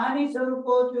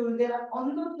मानिसहरुको त्यो हृदयलाई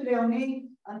अन्धो तुल्याउने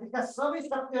अनि त्यसका सबै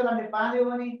शक्तिहरुलाई पाल्यो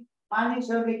भने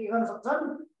मानिसहरुले के गर्न सक्छन्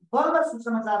बल्ल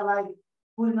सुसमाचारलाई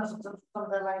बुझ्न सक्छन्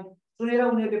सुसमाचारलाई सुनेर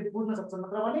उनीहरूले बुझ्न सक्छन्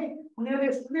मात्र भने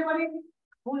उनीहरूले सुने भने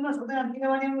बुझ्न सक्दैनन्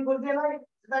किनभने उनीहरूको हृदयलाई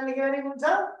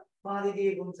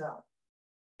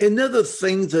Another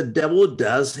thing the devil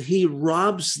does, he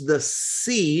robs the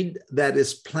seed that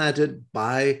is planted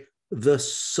by the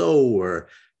sower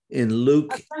in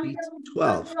Luke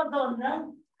 8:12.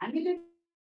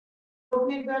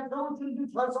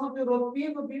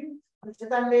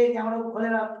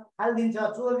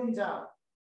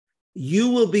 You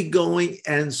will be going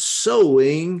and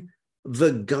sowing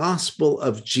the gospel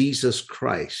of Jesus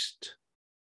Christ.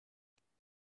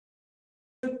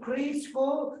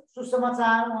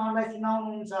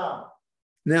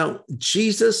 Now,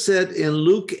 Jesus said in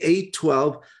Luke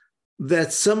 8:12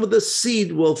 that some of the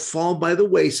seed will fall by the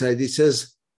wayside. He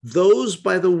says, those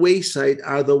by the wayside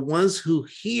are the ones who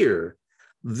hear.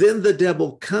 Then the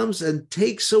devil comes and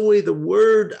takes away the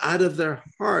word out of their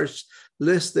hearts,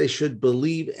 lest they should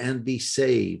believe and be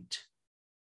saved.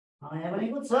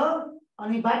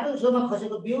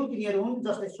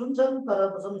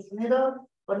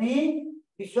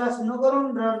 विश्वास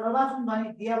नगरुन् र नबाचुन् भनी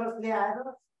दियावसले आएर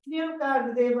तिनीहरूका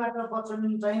हृदयबाट वचन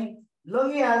चाहिँ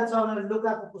लगिहाल्छ भनेर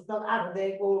लुकाको पुस्तक 8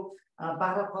 अध्यायको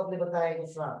 12 पदले बताएको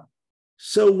छ.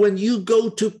 So when you go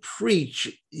to preach,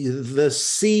 the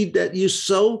seed that you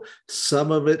sow,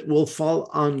 some of it will fall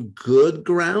on good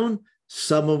ground,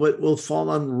 some of it will fall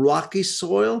on rocky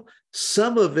soil,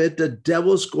 some of it the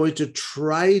devil's going to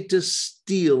try to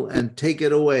steal and take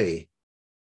it away.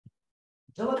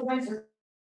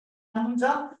 हुन्छ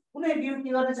कुनै बिउ के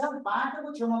गर्नेछ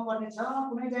बाटोको छेउमा पर्नेछ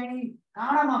कुनै चाहिँ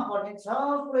काँडामा पर्नेछ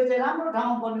कुनै चाहिँ राम्रो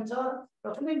ठाउँमा पर्नेछ र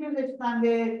कुनै बिउ चाहिँ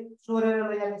तानले सोरेर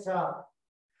लैजानेछ.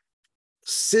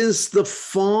 Since the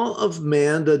fall of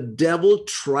man, the devil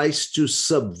tries to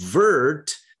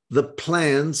subvert the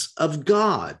plans of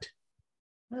God.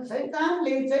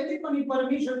 शैतानले चाहिँ पनि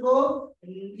परमेश्वरको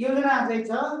योजना चाहिँ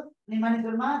छ नि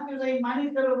मानिसहरुमा त्यो चाहिँ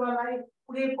मानिसहरुलाई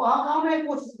पुरै भगाउने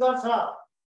कोसिस गर्छ.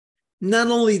 Not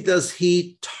only does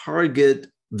he target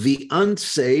the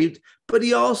unsaved, but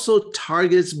he also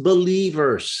targets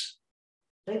believers.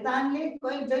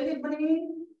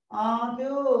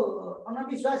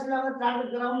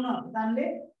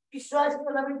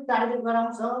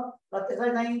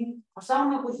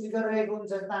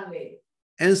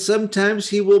 And sometimes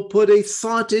he will put a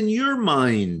thought in your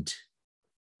mind.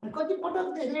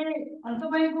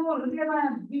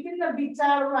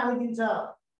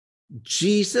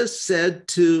 Jesus said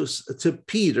to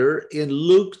Peter in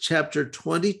Luke chapter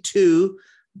 22,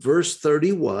 verse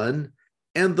 31,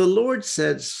 and the Lord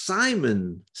said,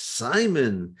 Simon,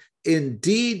 Simon,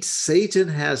 indeed Satan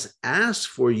has asked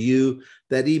for you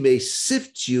that he may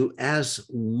sift you as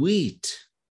wheat.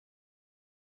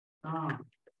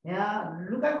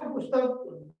 लुकाको पुस्तक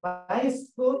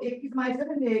 22 को 21 मा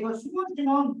यसरी लेखेको Simone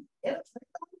Simone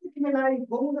तिमीलाई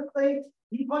गहुँ जस्तै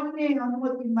निकल्ने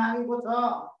अनुमति मागेको छ.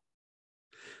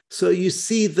 So you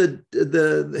see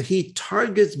he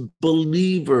targets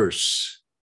believers.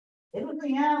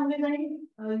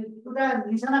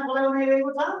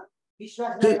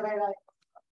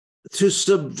 To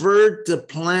subvert the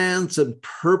plans and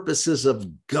purposes of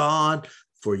God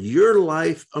for your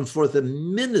life and for the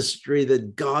ministry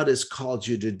that God has called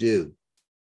you to do.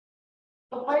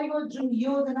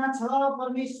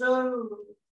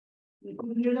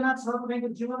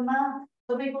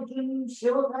 तपाईको जुन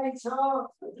सेवकाई छ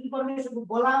जुन परमेश्वरको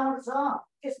बोलावट छ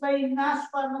त्यसलाई नाश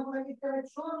पार्नको लागि त्यसलाई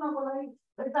छोड्नको लागि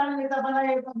शैतानले तपाईलाई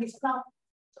एउटा मिश्रण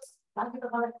ताकि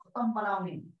तपाईलाई खतम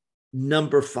बनाउने.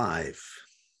 Number 5.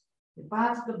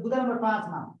 बुँदा नम्बर 5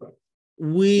 मा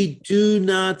We do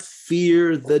not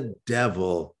fear the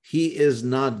devil. He is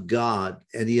not God,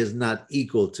 and he is not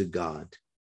equal to God.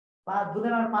 2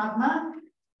 number 5 मा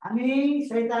हामी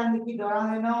शैतानदेखि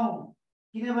डराउँदैनौँ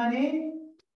किनभने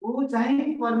ऊ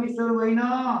चाहिँ परमेश्वर होइन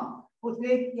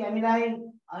उसले हामीलाई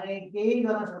केही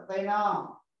गर्न सक्दैन.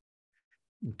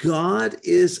 God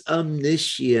is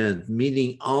omniscient,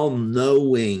 meaning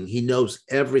all-knowing. He knows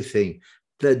everything.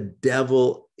 The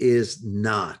devil is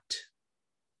not.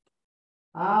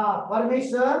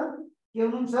 परमेश्वर के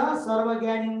हुनुहुन्छ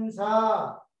सर्वज्ञानी हुनुहुन्छ.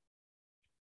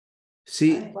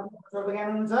 See,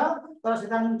 सर्वज्ञानी हुनुहुन्छ तर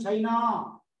शैतान छैन.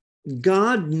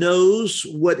 God knows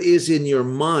what is in your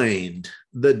mind.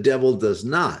 The devil does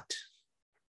not.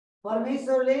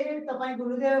 परमेश्वरले तपाईको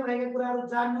हृदयमा रहेका कुराहरू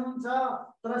जान्नुहुन्छ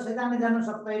तर शैतानले जान्न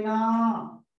सक्दैन.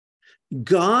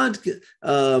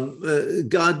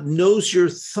 God knows your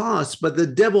thoughts, but the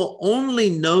devil only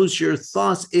knows your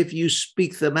thoughts if you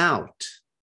speak them out.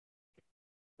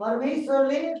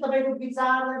 परमेश्वरले तपाईको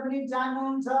विचारलाई पनि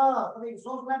जान्नुहुन्छ तपाईको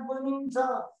सोचलाई बोल्नुहुन्छ.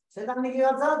 शैतानले के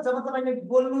गर्छ जब तपाईले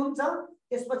बोल्नुहुन्छ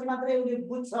त्यसपछि मात्रै उसले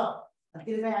बुझ्छ.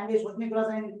 त्यसले चाहिँ हामीले सोच्ने कुरा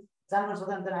चाहिँ जान्न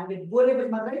सक्दैन तर हामीले बोलेपछि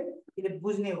मात्रै उसले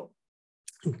बुझ्ने हो.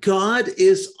 God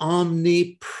is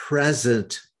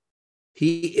omnipresent.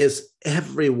 He is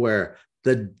everywhere.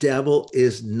 The devil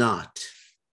is not.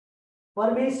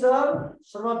 परमेश्वर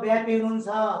सर्वव्यापी हुनुहुन्छ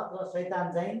तर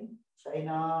शैतान चाहिँ छैन.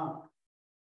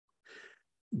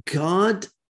 God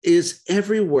is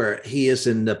everywhere. He is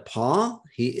in Nepal.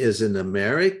 He is in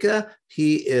America.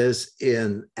 He is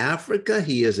in Africa.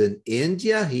 He is in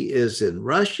India. He is in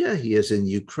Russia. He is in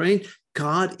Ukraine.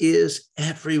 God is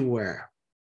everywhere.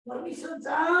 परमेश्वर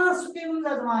जहाँसुकै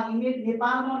हुनुहुन्छ उहाँ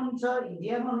नेपालमा हुनुहुन्छ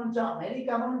इन्डियामा हुनुहुन्छ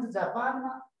अमेरिकामा हुनुहुन्छ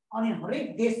जापानमा अनि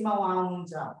हरेक देशमा उहाँ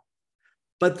हुनुहुन्छ.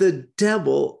 But the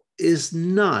devil is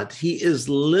not. He is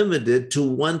limited to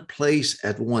one place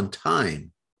at one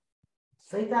time.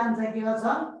 शैतान चाहिँ के गर्छ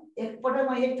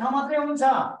एकपटकमा एक ठाउँ मात्रै हुन्छ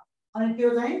अनि त्यो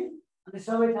चाहिँ अनि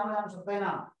सबै ठाउँमा जान सक्दैन.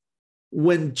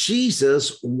 When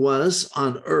Jesus was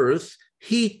on earth,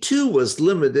 he too was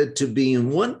limited to being in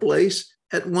one place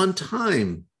at one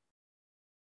time.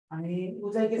 अनि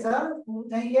उ चाहिँ के छ उ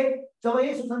चाहिँ एक जब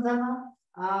यसो संसारमा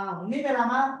हुने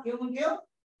बेलामा के हुन्थ्यो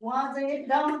उहाँ चाहिँ एक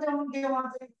ठाउँ मात्रै हुन्थ्यो.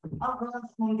 उहाँ चाहिँ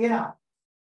आफ्नो हुन्थेन.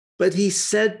 But he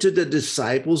said to the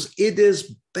disciples, "It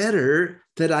is better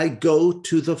that I go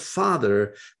to the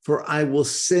Father, for I will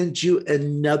send you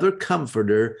another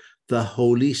comforter, the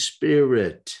Holy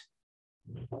Spirit."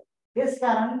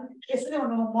 त्यसकारण यसले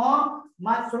भन्नु म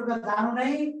मास्वर्ग जानु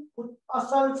नै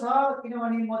असल छ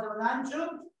किनभने म जब जान्छु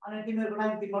अनि तिमीहरुको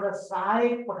लागि एउटा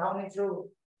सहायक पठाउने छु.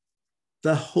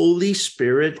 The Holy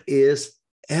Spirit is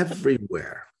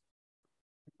everywhere.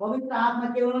 पवित्र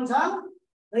आत्मा के हुनुहुन्छ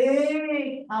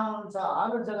हरेक ठाउँमा हुनुहुन्छ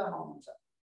हर जग्गामा हुनुहुन्छ.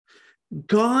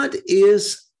 God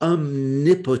is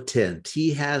omnipotent.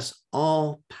 He has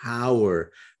all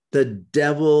power. The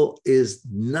devil is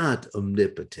not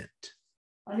omnipotent.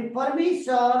 अनि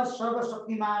परमेश्वर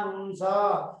सर्वशक्तिमान हुनुहुन्छ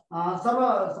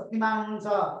सर्वशक्तिमान हुनुहुन्छ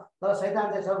तर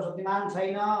शैतान चाहिँ सर्वशक्तिमान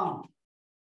छैन.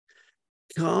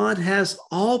 God has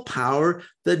all power.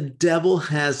 The devil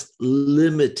has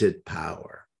limited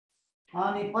power.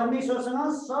 अनि परमेश्वरसँग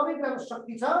सबै प्रकारको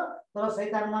शक्ति छ तर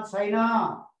शैतानमा छैन.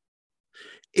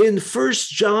 In 1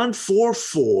 John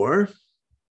 4:4,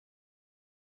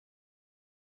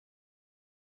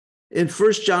 in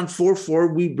 1 John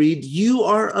 4:4, we read, "You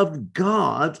are of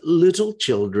God, little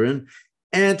children,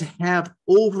 and have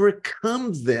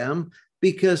overcome them,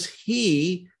 because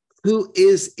he who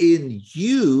is in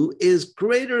you is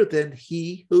greater than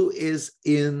he who is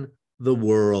in the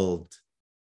world."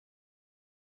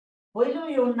 पहिलो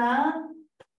यूहन्ना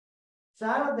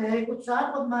 4 अध्यायको 4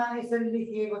 पदमा यसरी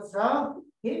लेखिएको छ,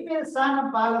 हे मेरा साना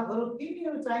बालकहरू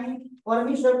तिमीहरू चाहिँ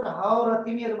परमेश्वरका हौ र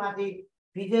तिमीहरूमाथि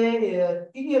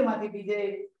विजय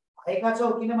भएका छौ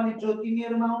किनभने जो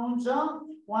तिमीहरूमा हुनुहुन्छ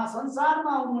उहाँ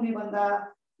संसारमा हुनुहुने भन्दा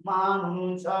महान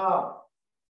हुनुहुन्छ.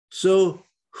 So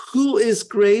who is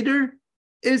greater?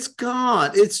 It's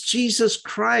God. It's Jesus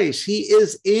Christ. He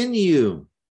is in you.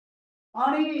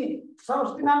 अनि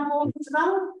सर्वशक्तिमान को हुनुहुन्छ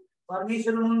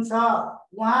परमेश्वर हुनुहुन्छ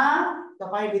उहाँ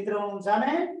तपाईभित्र हुनुहुन्छ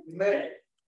नै.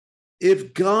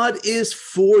 If God is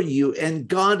for you and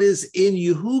God is in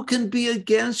you, who can be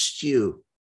against you?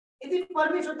 यदि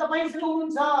परमेश्वर तपाईसँग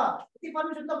हुनुहुन्छ यदि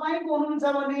परमेश्वर तपाईको हुनुहुन्छ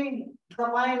भने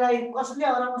तपाईलाई कसले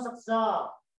हराउन सक्छ?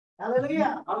 Hallelujah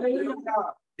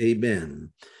hallelujah.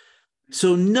 Amen.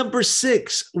 So number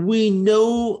 6, we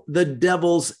know the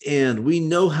devil's end. We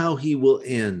know how he will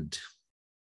end.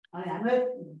 अनि हामीलाई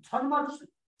 6 नम्बर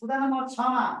 6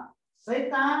 मा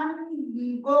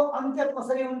शैतानको अन्त्य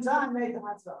कसरी हुन्छ हामीलाई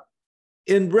थाहा छ.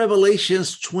 In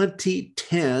Revelations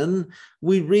 20:10,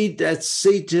 we read that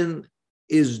Satan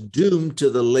is doomed to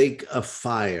the lake of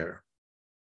fire.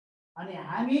 अनि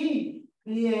हामी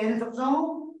हेर्न सक्छौं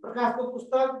प्रकाशको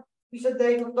पुस्तक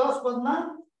 20:10 पदमा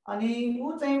अनि ऊ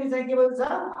चाहिँ के भएको छ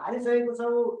हारिसकेको छ ऊ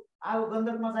आगो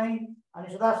गन्धकमा चाहिँ अनि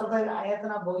सदा सदा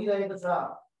यातना भोगिरहेको छ.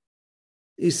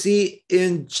 You see,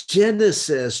 in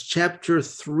Genesis chapter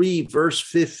 3, verse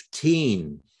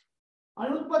 15,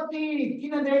 अनि उत्पत्ति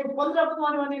 3:15 पदमा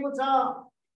भनेको छ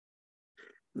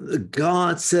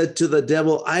God said to the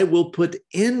devil, I will put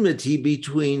enmity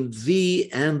between thee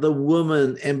and the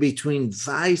woman, and between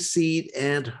thy seed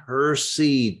and her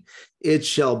seed. It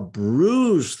shall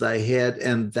bruise thy head,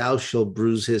 and thou shalt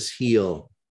bruise his heel.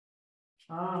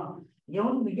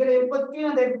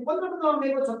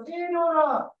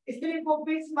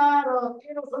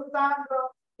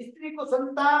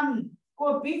 को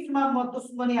बीचमा म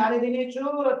दुश्मनी हालिदिनेछु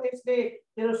र त्यसले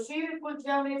तेरो शिर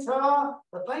कुल्च्याउने छ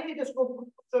र तैँले त्यसको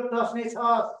पुच्छर डस्ने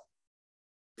छस्.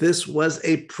 This was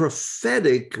a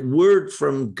prophetic word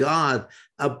from God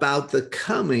about the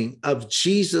coming of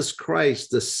Jesus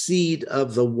Christ, the seed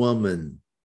of the woman.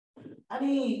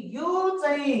 अनि यो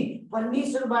चाहिँ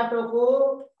परमेश्वरबाटको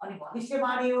अनि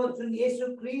भविष्यवाणी हो जुन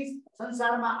येशू ख्रीष्ट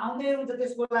संसारमा आउँदै हुन्छ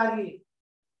त्यसको लागि.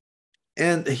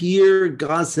 And here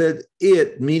God said,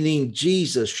 it, meaning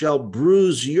Jesus, shall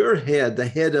bruise your head, the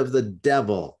head of the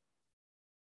devil.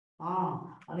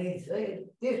 अनि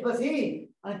त्यसपछि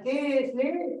अनि त्यसले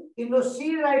तिम्रो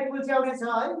शिरलाई कुल्च्याउने छ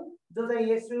है जो चाहिँ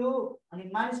येशू अनि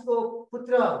मानिसको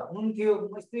पुत्र हुनुहुन्थ्यो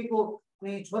स्त्रीको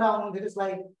अनि छोरा हुनुहुन्थ्यो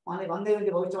त्यसलाई उहाँले भन्दै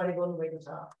हुन्थ्यो भविष्यवाणी गर्नुभएको छ.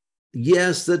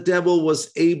 Yes, the devil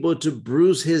was able to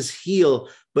bruise his heel,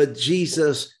 but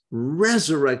Jesus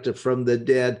resurrected from the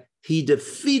dead. He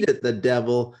defeated the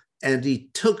devil and he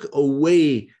took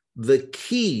away the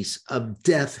keys of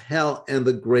death, hell, and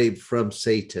the grave from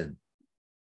Satan.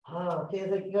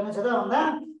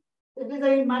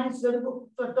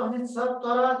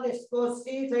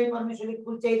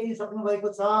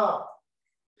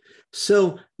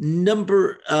 So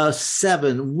number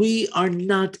 7, we are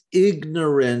not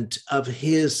ignorant of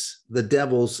the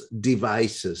devil's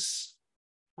devices.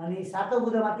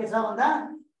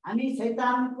 हामी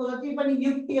शैतानको जति पनि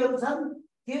युक्तिहरू छन्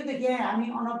त्योदेखि हामी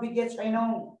अनभिज्ञ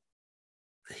छैनौं.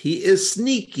 He is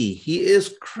sneaky, he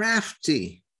is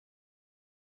crafty.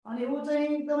 अनि ऊ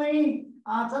चाहिँ एकदमै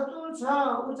चतुर छ,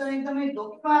 ऊ चाहिँ एकदमै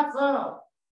धोखेबाज छ.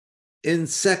 In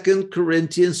 2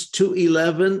 Corinthians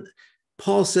 2:11,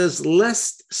 Paul says,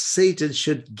 lest Satan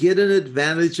should get an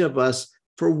advantage of us,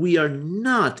 for we are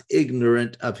not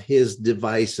ignorant of his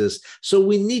devices. So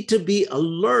we need to be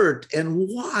alert and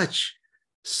watch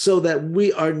so that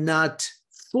we are not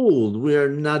fooled, we are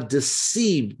not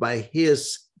deceived by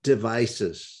his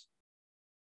devices.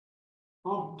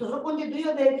 And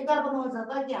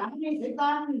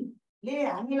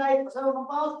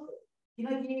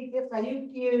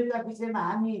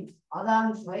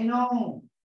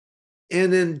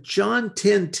in John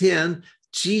 10:10,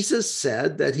 Jesus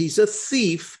said that he's a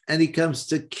thief and he comes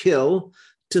to kill,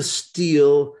 to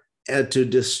steal, and to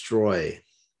destroy.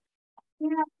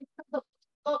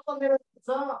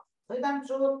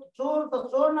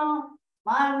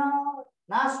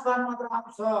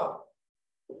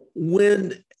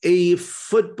 When a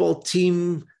football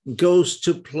team goes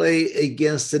to play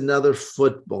against another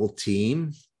football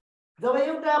team,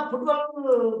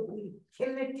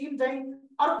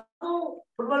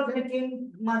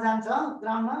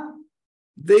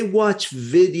 they watch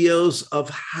videos of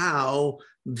how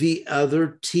the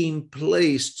other team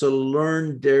plays to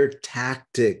learn their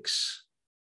tactics.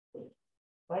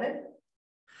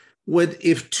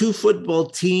 If two football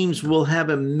teams will have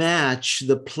a match,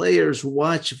 the players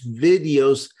watch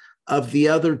videos of the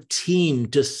other team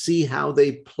to see how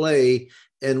they play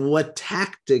and what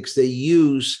tactics they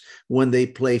use when they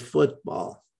play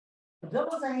football.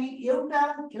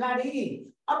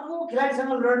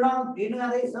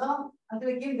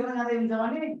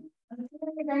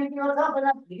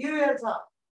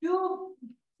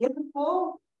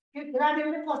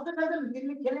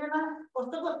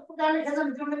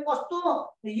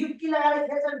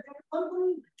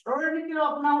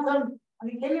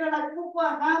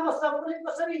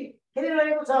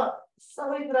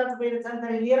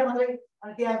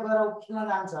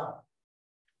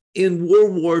 In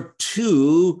World War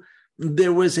II,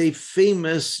 there was a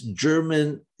famous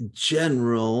German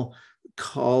general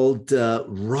called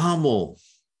Rommel.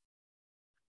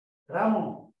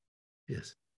 Rommel.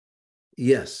 Yes.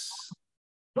 Yes.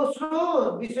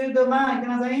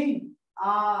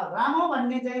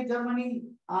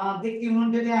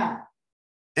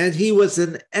 And he was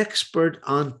an expert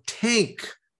on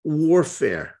tank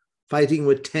warfare, fighting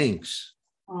with tanks.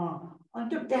 अनि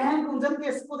त्यो tank हुन्छ नि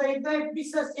त्यसको त एकदमै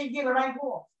विशेष एक लडाइँको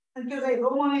अनि त्यो चाहिँ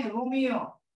रोमेल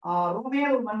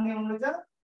भन्ने हुनुहुन्छ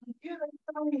अनि त्यो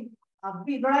एकदमै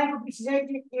लडाइँको विशेष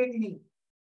नि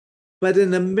But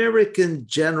an American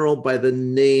general by the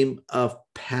name of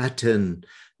Patton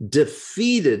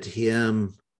defeated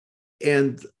him,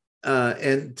 and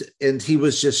he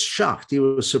was just shocked. He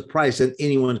was surprised that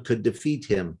anyone could defeat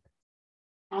him.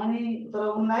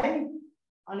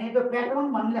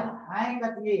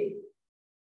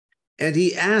 And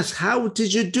he asked, "How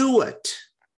did you do it?"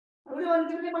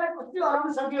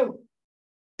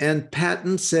 And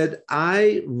Patton said,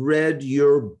 "I read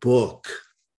your book."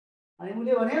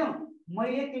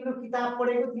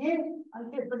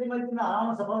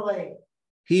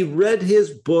 He read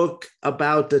his book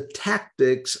about the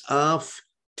tactics of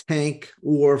tank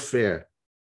warfare.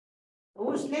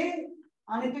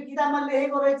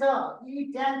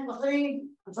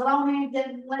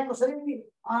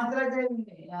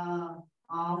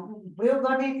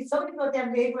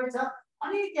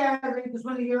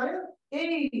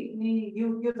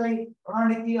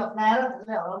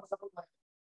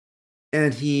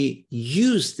 And he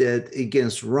used it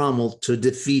against Rommel to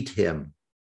defeat him.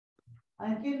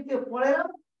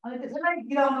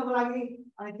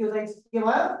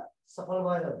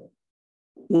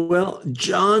 Well,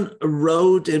 John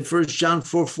wrote in 1 John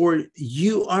 4:4,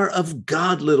 "You are of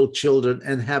God, little children,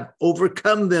 and have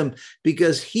overcome them,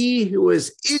 because he who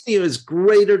is in you is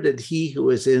greater than he who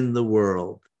is in the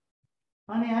world."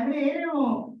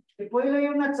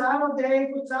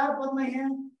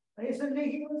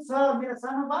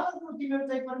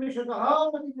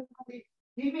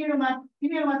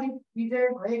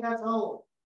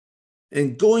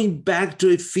 And going back to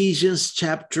Ephesians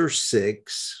chapter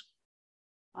 6,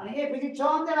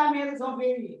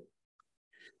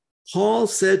 Paul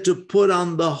said to put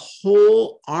on the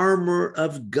whole armor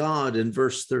of God in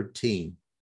verse 13.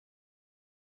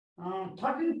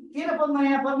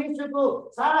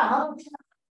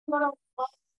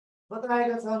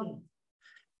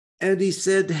 And he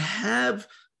said, have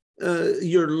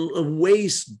your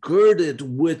waist girded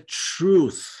with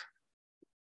truth.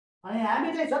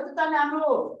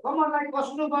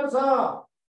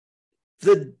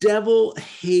 The devil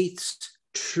hates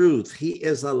truth. He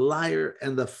is a liar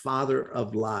and the father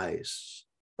of lies.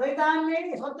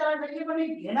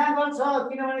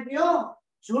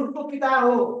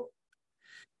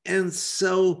 And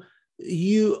so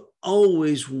you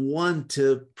always want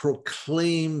to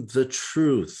proclaim the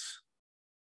truth.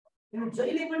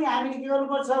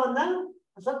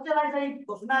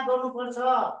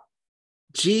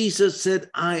 Jesus said,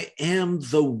 "I am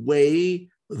the way,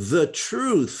 the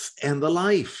truth, and the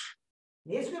life."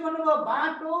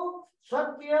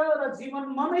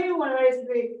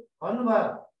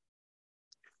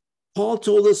 Paul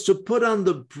told us to put on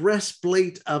the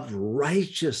breastplate of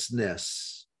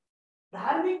righteousness.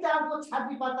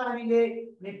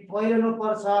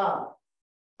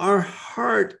 Our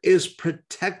heart is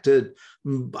protected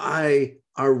by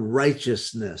our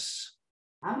righteousness.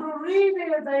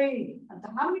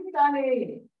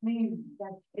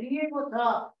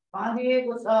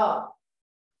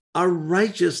 Our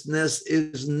righteousness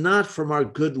is not from our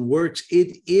good works.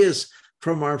 It is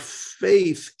from our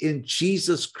faith in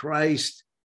Jesus Christ,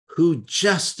 who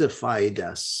justified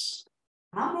us.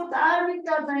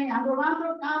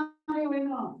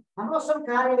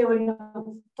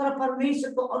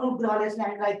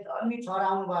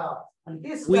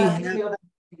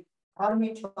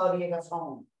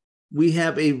 We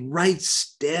have a right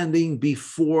standing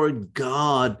before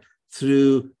God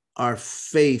through our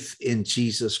faith in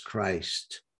Jesus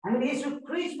Christ.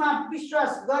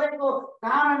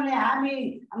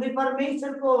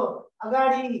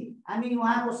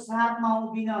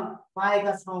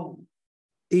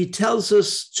 He tells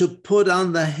us to put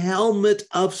on the helmet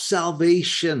of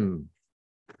salvation.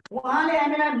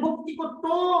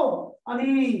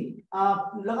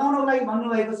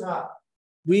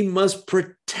 We must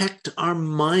protect our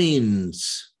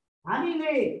minds.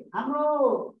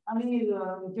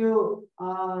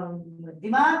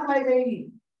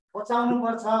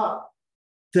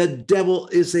 The devil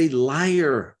is a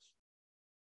liar.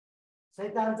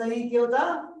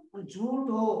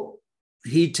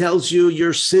 He tells you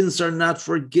your sins are not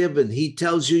forgiven. He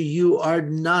tells you you are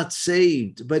not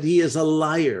saved, but he is a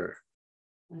liar.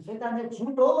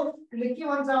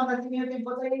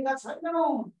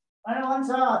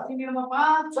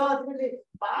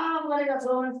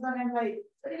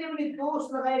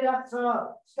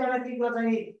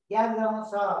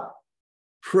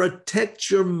 Protect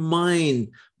your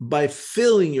mind by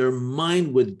filling your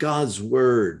mind with God's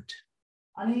word.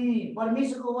 अनि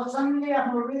परमेश्वरको वचनले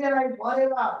आफ्नो हृदयलाई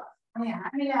भरेर अनि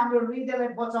हामीले हाम्रो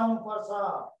हृदयलाई बचाउनु पर्छ.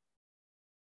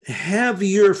 Have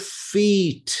your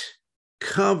feet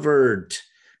covered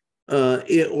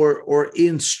or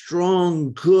in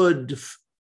strong, good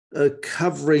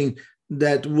covering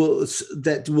that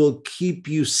will keep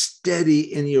you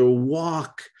steady in your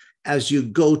walk as you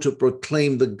go to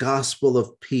proclaim the gospel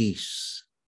of peace.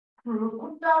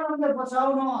 खुट्टाहरूले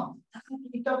बचाउन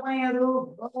ताकि तपाईहरु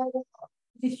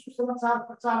सुसमाचार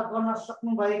प्रचार गर्न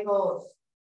सक्नु भएको होस्.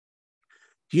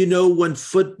 You know, when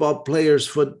football players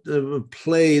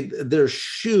play, their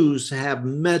shoes have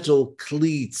metal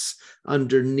cleats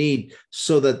underneath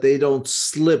so that they don't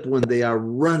slip when they are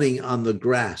running on the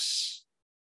grass.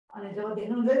 अनि जब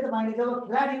देख्नुहुन्छ तपाईले जब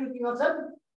खेलाडीहरु के गर्छन्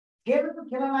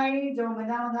खेललाई जब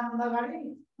मैदानमा जानुभन्दा अगाडि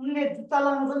उनले जुत्ता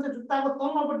लगाउँछन्. त्यो जुत्ताको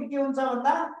तल्लोपट्टि के हुन्छ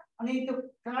भन्दा अनि त्यो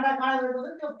काँडा गरेको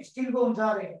हुन्छ त्यो स्टिलको हुन्छ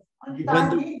अरे. अनि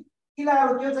ताकि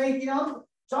किलाहरु त्यो चाहिँ किन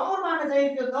चौरबाट चाहिँ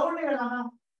त्यो दौड्ने बेलामा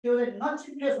त्यो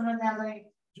नचिप्लियोस् भनेर त्यहाँ चाहिँ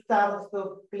जुत्ताहरु जस्तो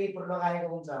क्लिपहरु लगाएको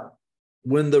हुन्छ.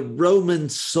 When the Roman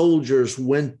soldiers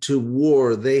went to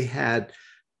war, they had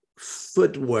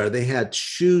footwear, they had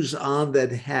shoes on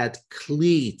that had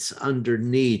cleats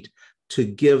underneath to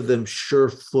give them sure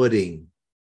footing.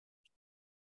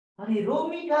 अनि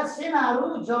रोमीका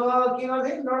सेनाहरु जब के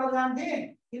गर्थे लड्न जान्थे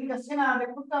तिनका सेनाहरुले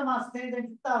खुट्टामा चाहिँ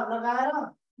जुत्ताहरु लगाएर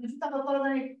जुत्ताको तल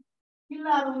चाहिँ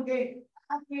किल्लाहरु हुन्थे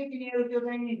ताकि तिनीहरु त्यो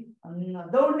चाहिँ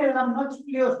दौड्ने बेलामा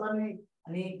नचिप्लियोस् भन्ने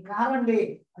अनि कारणले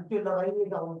त्यो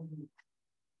लगाइरहेका हुन्थे.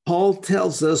 Paul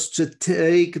tells us to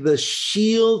take the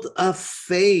shield of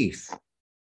faith.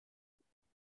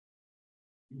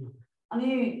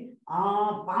 अनि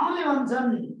पावलले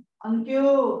भन्छन् अनि त्यो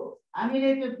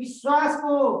हामीले त्यो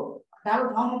विश्वासको ढाल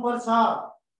उठाउनु पर्छ.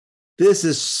 This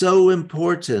is so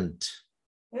important.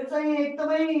 यो चाहिँ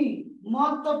एकदमै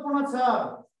महत्त्वपूर्ण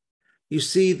छ. You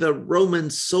see, the Roman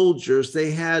soldiers,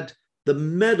 they had the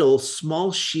metal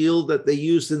small shield that they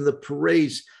used in the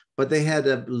parades, but they had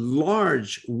a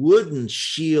large wooden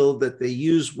shield that they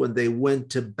used when they went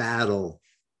to battle.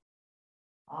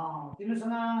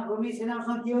 तिनीसँग रोमी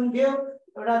सेनासँग के हुन्थ्यो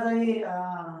एउटा चाहिँ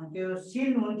त्यो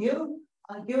shield हुन्थ्यो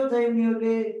अनि त्यो चाहिँ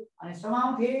उनीहरूले अनि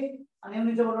समाउँथे अनि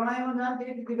उनी जब लडाईँमा जान्थे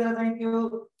त्यतिबेला चाहिँ त्यो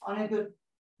अनि त्यो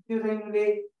चाहिँ उनीहरूले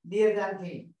लिएर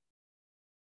जान्थे.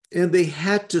 And they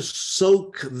had to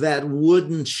soak that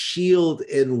wooden shield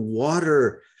in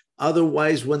water.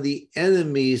 Otherwise, when the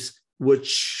enemies would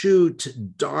shoot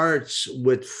darts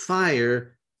with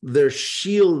fire, their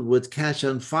shield would catch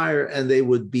on fire and they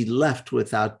would be left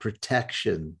without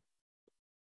protection.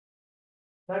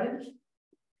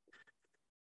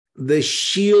 The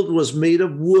shield was made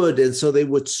of wood, and so they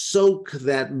would soak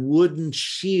that wooden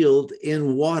shield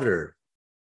in water.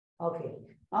 Okay.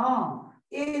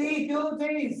 यदि त्यो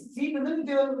चाहिँ seat हुन्छ नि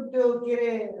त्यो के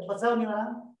रे बचाउनेवाला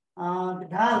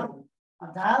ढाल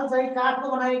ढाल चाहिँ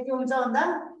काठको बनाएको हुन्छ भन्दा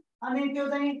अनि त्यो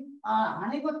चाहिँ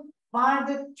हानेको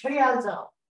बाणले छेडिहाल्छ.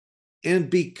 And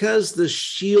because the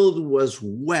shield was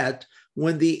wet,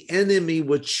 when the enemy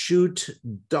would shoot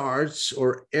darts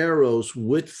or arrows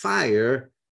with fire,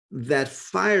 that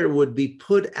fire would be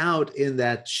put out in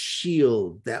that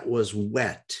shield that was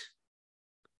wet.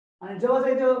 अनि जब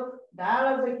चाहिँ त्यो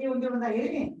ढालहरु चाहिँ के हुन्थ्यो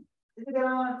भन्दाखेरि त्यति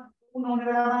बेलामा उनाउने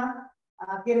बेलामा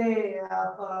के रे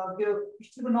त्यो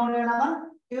स्टिलको नहुने बेलामा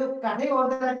त्यो काठै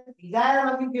गर्दा भिजाएर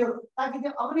लगिन्थ्यो ताकि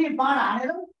त्यो अग्नि बाण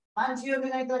हानेर मान्छेहरूले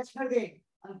चाहिँ त्यसलाई छेड्थे.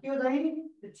 अनि त्यो चाहिँ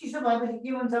चिसो भएपछि के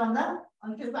हुन्छ भन्दा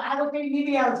अनि त्यसको आगो चाहिँ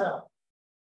निभिहाल्छ.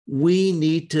 We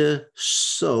need to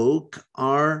soak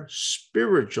our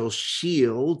spiritual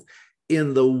shield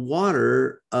in the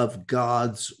water of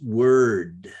God's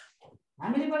word.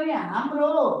 हामीले पनि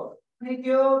हाम्रो अनि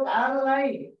त्यो ढाललाई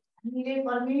हामीले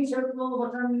परमेश्वरको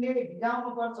वचनले भिजाउनु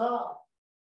पर्छ.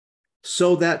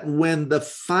 So that when the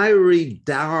fiery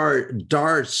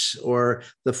darts or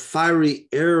the fiery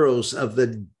arrows of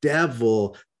the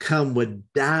devil come with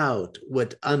doubt,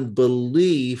 with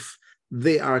unbelief,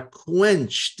 they are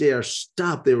quenched, they are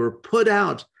stopped, they were put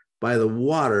out by the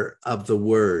water of the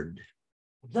word.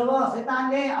 जब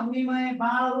शैतानले अग्निमय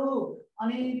बाणहरु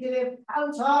अनि त्यसले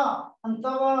फाल्छ अनि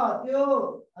तब त्यो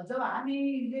जब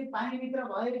हामीले पानीभित्र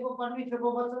भएको परमेश्वरको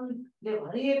वचनले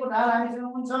भरिएको ढाल हामीसँग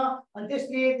हुन्छ अनि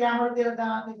त्यसले त्यहाँबाट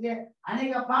त्यसले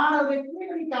हानेका बाणहरुले कुनै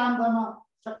पनि काम गर्न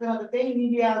सक्दैन, त्यही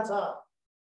निभिहाल्छ.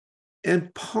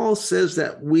 And Paul says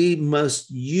that we must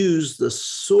use the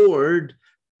sword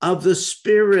of the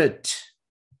Spirit.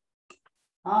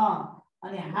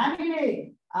 अनि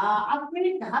हामीले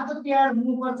आत्मिक हात हतियार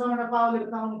हुनुपर्छ भनेर पावलले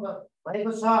बताउनु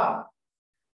भएको छ.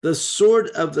 the sword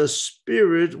of the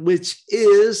Spirit, which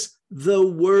is the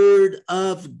word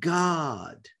of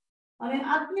God. अनि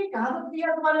आत्मिक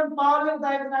हतियारको बारेमा पावलले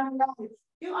बताएको छ हामीलाई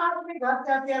त्यो आत्मिक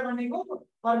हतियार भनेको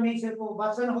परमेश्वरको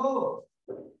वचन हो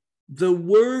The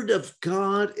word of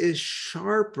God is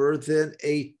sharper than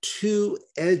a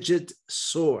two-edged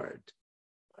sword.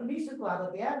 परमेश्वरको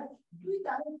हतियार दुई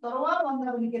धारे तरवार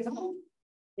भन्दा पनि के छ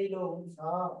तेलो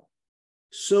हुन्छ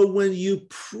So when you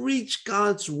preach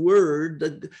God's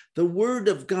word, the word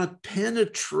of God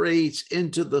penetrates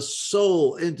into the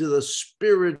soul, into the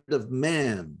spirit of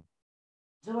man.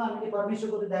 जब हामीले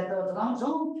परमेश्वरको हृदयतर्फ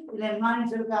चलाउँछौँ त्यसले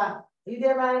मानिसहरूका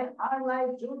हृदयलाई आँगलाई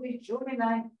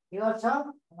छोड्नेलाई के गर्छ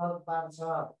भाग पार्छ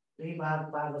दुई भाग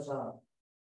पार्दछ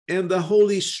And the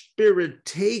Holy Spirit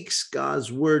takes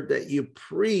God's word that you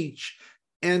preach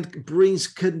and brings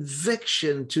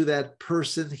conviction to that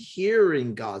person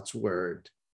hearing God's word.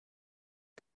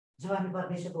 जब हामी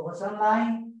परमेश्वरको वचनलाई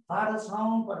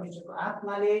पार्दछौँ परमेश्वरको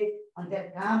आत्माले अनि त्यहाँ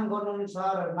काम गर्नुहुन्छ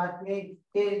र मात्रै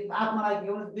त्यो आत्मालाई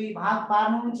के हुन्छ दुई भाग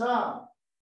पार्नुहुन्छ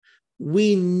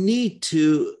We need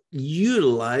to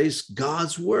utilize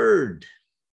God's word.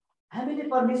 हामीले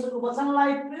परमेश्वरको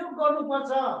वचनलाई प्रयोग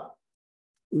गर्नुपर्छ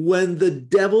When the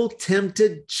devil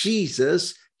tempted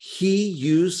Jesus, he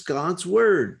used God's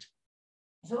word.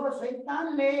 जब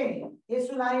शैतानले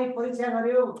येशूलाई परीक्षा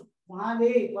गर्यो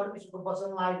उहाँले परमेश्वरको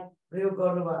वचनलाई प्रयोग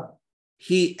गर्नुभयो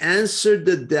He answered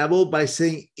the devil by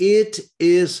saying, "It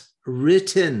is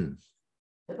written."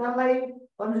 शैतानलाई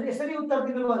परमेश्वरले यसरी उत्तर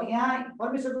दिनुभयो यहाँ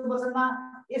परमेश्वरको वचनमा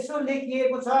यसो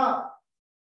लेखिएको छ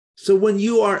So when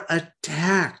you are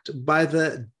attacked by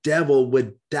the devil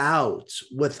with doubts,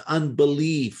 with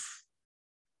unbelief,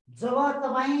 जब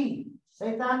तपाई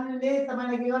शैतानले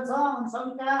तपाईलाई के गर्छ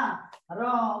शंका र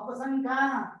उपशंका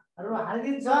र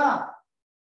हालिदिन्छ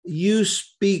you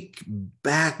speak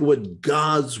back what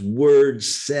God's word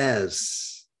says.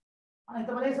 अनि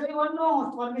तपाईले यसरी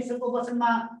भन्नुहोस् परमेश्वरको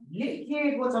वचनमा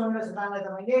लेखिएको छ भनेर शैतानलाई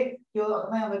तपाईले त्यो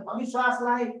तपाईको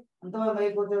अविश्वासलाई अनि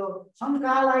तपाईको त्यो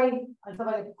शंकालाई अनि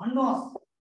तपाईले भन्नुहोस्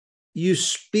You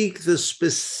speak the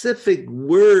specific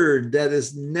word that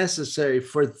is necessary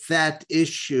for that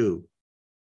issue.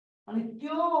 अनि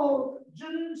त्यो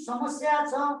जुन समस्या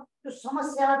छ त्यो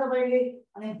समस्यालाई तपाईले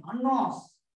अनि भन्नुहोस्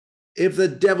If the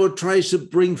devil tries to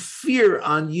bring fear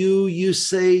on you, you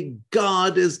say,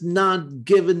 God has not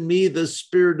given me the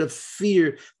spirit of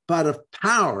fear, but of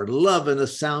power, love, and a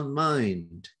sound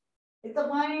mind.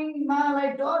 तपाईलाई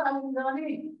डर आउँछ भने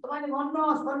तपाईले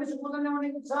भन्नुहोस् परमेश्वरको वचनले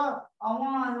भनेको छ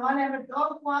उहाँले हामीलाई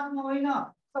डरको आत्मा होइन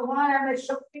उहाँले हामीलाई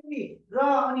शक्ति र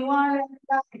अनि उहाँले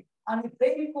हामीलाई अनि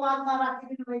प्रेमको आत्मा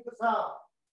राखिदिनु भएको छ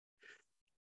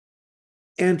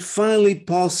And finally,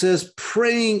 Paul says,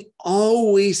 praying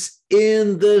always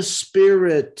in the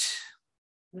Spirit.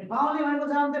 अनि पावलले भनेको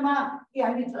छ अन्त्यमा कि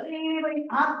हामी सधैँ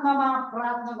आत्मामा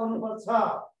प्रार्थना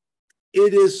गर्नुपर्छ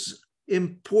It is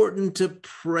important to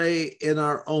pray in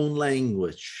our own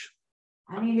language.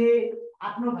 हामीले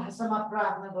आफ्नो भाषामा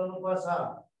प्रार्थना गर्नुपर्छ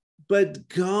But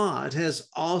God has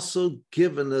also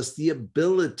given us the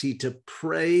ability to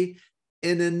pray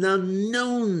in an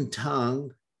unknown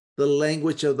tongue, the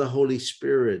language of the Holy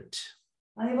Spirit.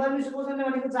 अनि परमेश्वरको वचनले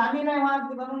भनेको छ हामीलाई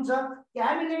उहाँले भन्नुहुन्छ कि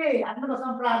हामीले आफ्नो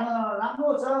भाषामा प्रार्थना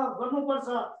राम्रो छ गर्नुपर्छ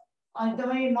अनि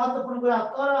एकदमै महत्त्वपूर्ण कुरा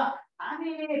तर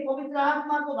हामीले पवित्र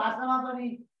आत्माको भाषामा पनि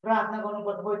प्रार्थना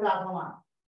गर्नुपर्छ पवित्र आत्मामा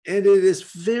And it is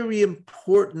very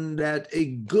important that a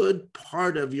good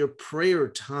part of your prayer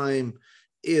time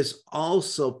is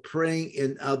also praying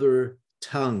in other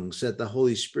tongues that the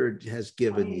Holy Spirit has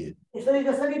given you. यसरी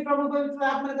जसरी प्रभु पवित्र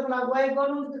आत्माले तपाईलाई अगुवाई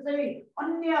गर्नुहुन्छ त्यसरी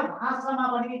अन्य भाषामा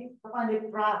पनि तपाईले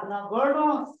प्रार्थना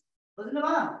गर्नुहोस्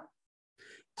बुझ्नुभयो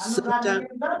हाम्रो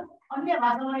प्रार्थना अन्य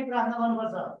भाषामा पनि प्रार्थना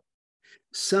गर्नुपर्छ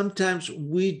Sometimes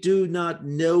we do not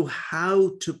know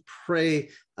how to pray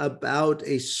about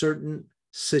a certain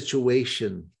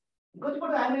situation.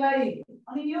 कतिपल्ट हामीलाई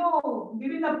अनि यो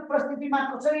विभिन्न परिस्थितिमा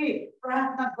कसरी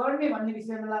प्रार्थना गर्ने भन्ने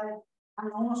विषयमा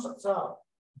थाहा सक्छ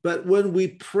But when we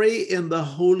pray in the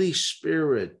Holy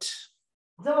Spirit,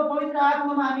 जब पवित्र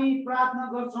आत्मामा हामी प्रार्थना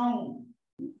गर्छौं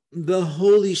the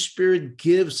Holy Spirit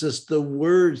gives us the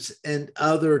words and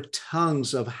other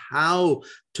tongues of how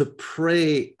to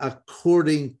pray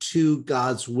according to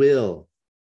God's will.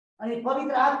 अनि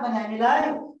पवित्र आत्माले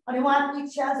हामीलाई अनि उहाँको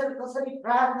इच्छा अनुसार कसरी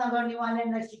प्रार्थना गर्ने उहाँले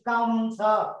हामीलाई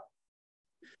सिकाउनुहुन्छ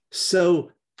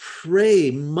So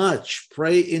pray much,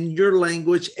 pray in your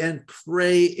language and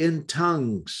pray in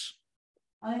tongues.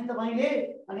 अनि तपाईले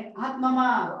अनि आत्मामा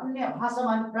अन्य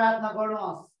भाषामा प्रार्थना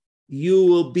गर्नुहोस् You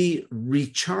will be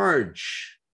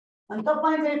recharged. अनि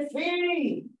तपाई चाहिँ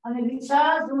फेरि अनि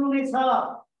recharge हुनुहुनेछ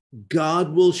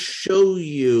God will show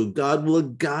you, God will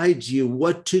guide you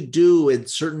what to do in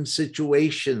certain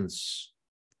situations.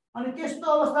 अनि त्यस्तो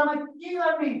अवस्थामा के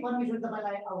गर्ने परमेश्वर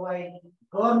तपाईलाई अगुवाई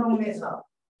गर्नुहुनेछ।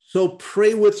 So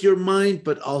pray with your mind,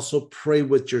 but also pray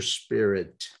with your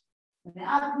spirit. अनि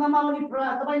आत्मामा पनि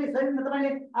तपाईले शरीरमा तपाईले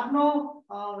आफ्नो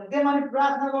देहमा पनि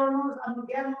प्रार्थना गर्नुहोस्, आफ्नो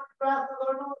ज्ञानमा पनि प्रार्थना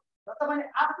गर्नुहोस्, र तपाईले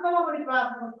आत्मामा पनि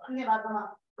प्रार्थना गर्नुहोस्, अन्य भाषामा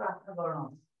प्रार्थना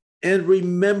गर्नुहोस्। And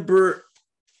remember,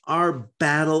 our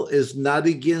battle is not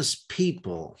against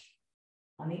people.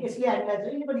 अनि यसले हामीलाई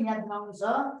जहिले पनि याद दिलाउँछ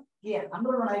कि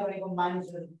हाम्रो लडाई गरेको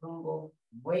मानिसहरुको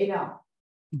होइन,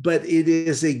 but it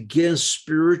is against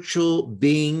spiritual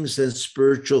beings and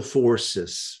spiritual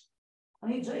forces.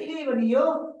 अनि जहिले पनि यो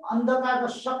अन्धकारको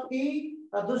शक्ति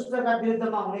र दुष्टका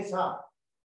विरुद्धमा हुनेछ।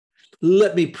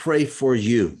 Let me pray for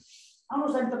you.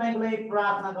 आउनुहोस् हामी तपाईको लागि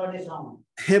प्रार्थना गर्नेछौँ।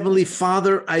 Heavenly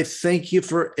Father, I thank you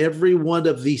for every one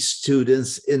of these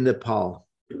students in Nepal.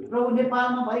 प्रभु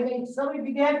नेपालमा भएका सबै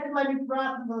विद्यार्थीलाई हामी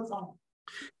प्रार्थना गर्छौँ।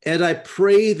 And I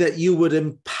pray that you would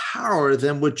empower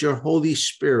them with your Holy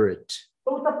Spirit.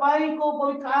 प्रभु तपाईको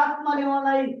पवित्र आत्माले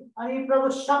उहाँलाई अनि प्रभु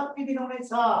शक्ति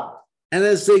दिनुहुनेछ। And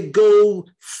as they go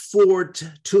forth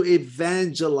to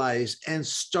evangelize and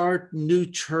start new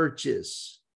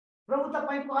churches, प्रभु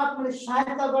तपाईको आत्माले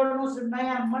सहायता गर्नुहोस्,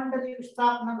 नयाँ मण्डली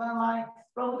स्थापना गर्नलाई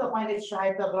प्रभु तपाईले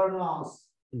सहायता गर्नुहोस्।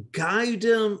 guide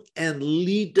them and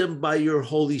lead them by your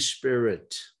Holy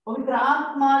Spirit. पवित्र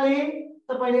आत्माले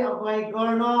तपाईले अगुवाई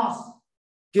गर्नुहोस्।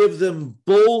 Give them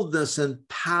boldness and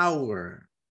power.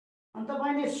 अनि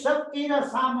तपाईले शक्ति र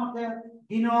सामर्थ्य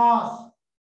दिनुहोस्।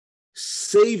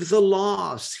 Save the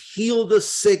lost, heal the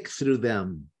sick through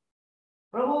them.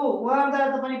 प्रभु उहाँद्वारा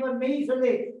तपाईँ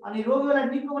परमेश्वरले अनि रोगीलाई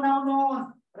निको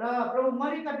बनाउनुहोस् र प्रभु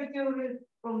मरेका व्यक्तिहरू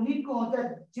प्रभु निको हुन्छ,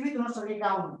 जीवित हुन सकेका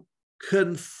हुन्।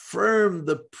 Confirm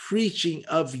the preaching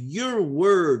of your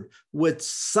word with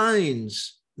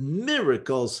signs,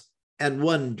 miracles, and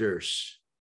wonders.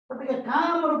 तपाईका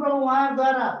कामहरू प्रभु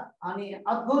उहाँद्वारा अनि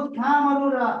अद्भुत कामहरू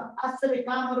र आश्चर्य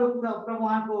कामहरू प्रभु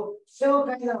उहाँको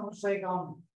सेवकाईद्वारा हुन सकेका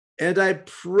हुन्। And I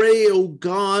pray, oh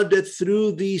God, that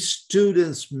through these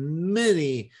students,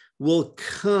 many will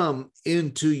come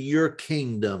into your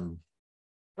kingdom.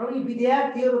 प्रभु यी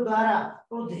विद्यार्थीहरूद्वारा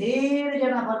प्रभु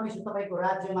धेरैजना परमेश्वर तपाईको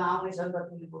राज्यमा आउनेछन् र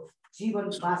तिनीहरूको जीवन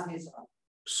बाँच्नेछ।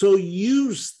 So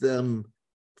use them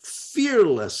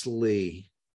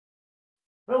fearlessly.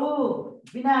 प्रभु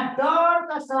बिना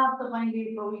डरका साथ तपाईले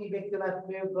प्रभु यी व्यक्तिलाई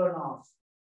प्रयोग गर्नुहोस्।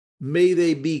 May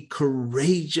they be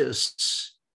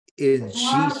courageous in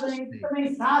Jesus' name.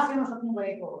 एकदमै साहस गर्न सक्नु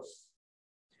भएको होस्।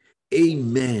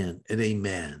 Amen and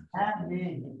amen.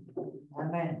 Amen.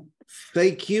 Amen.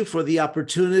 Thank you for the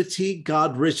opportunity.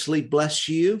 God richly bless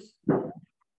you.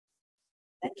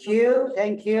 Thank you.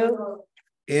 Thank you.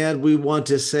 And we want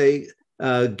to say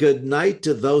good night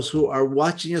to those who are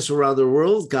watching us around the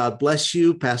world. God bless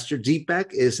you. Pastor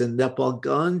Deepak is in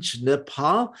Nepalganj,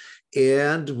 Nepal,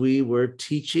 and we were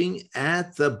teaching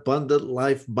at the Abundant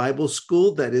Life Bible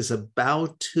School that is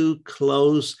about to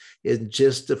close in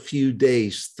just a few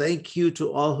days. Thank you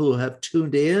to all who have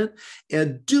tuned in,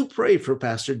 and do pray for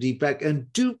Pastor Deepak,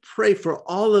 and do pray for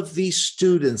all of these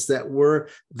students that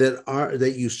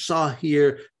you saw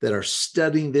here that are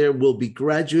studying there, will be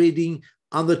graduating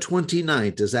on the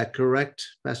 29th. Is that correct,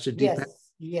 Pastor Deepak?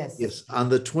 Yes. On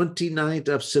the 29th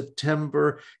of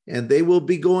September, and they will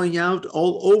be going out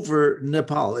all over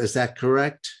Nepal. Is that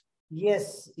correct?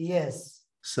 Yes.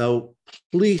 So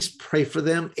please pray for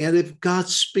them. And if God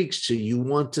speaks to you,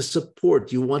 want to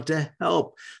support, you want to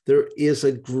help, there is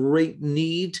a great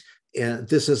need. And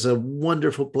this is a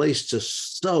wonderful place to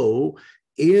sow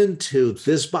into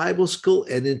this Bible school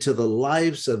and into the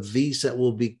lives of these that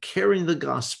will be carrying the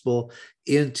gospel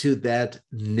into that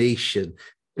nation.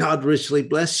 God richly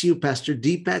bless you, Pastor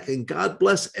Deepak, and God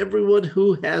bless everyone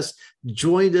who has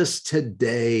joined us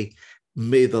today.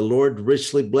 May the Lord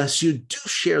richly bless you. Do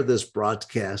share this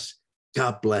broadcast.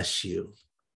 God bless you.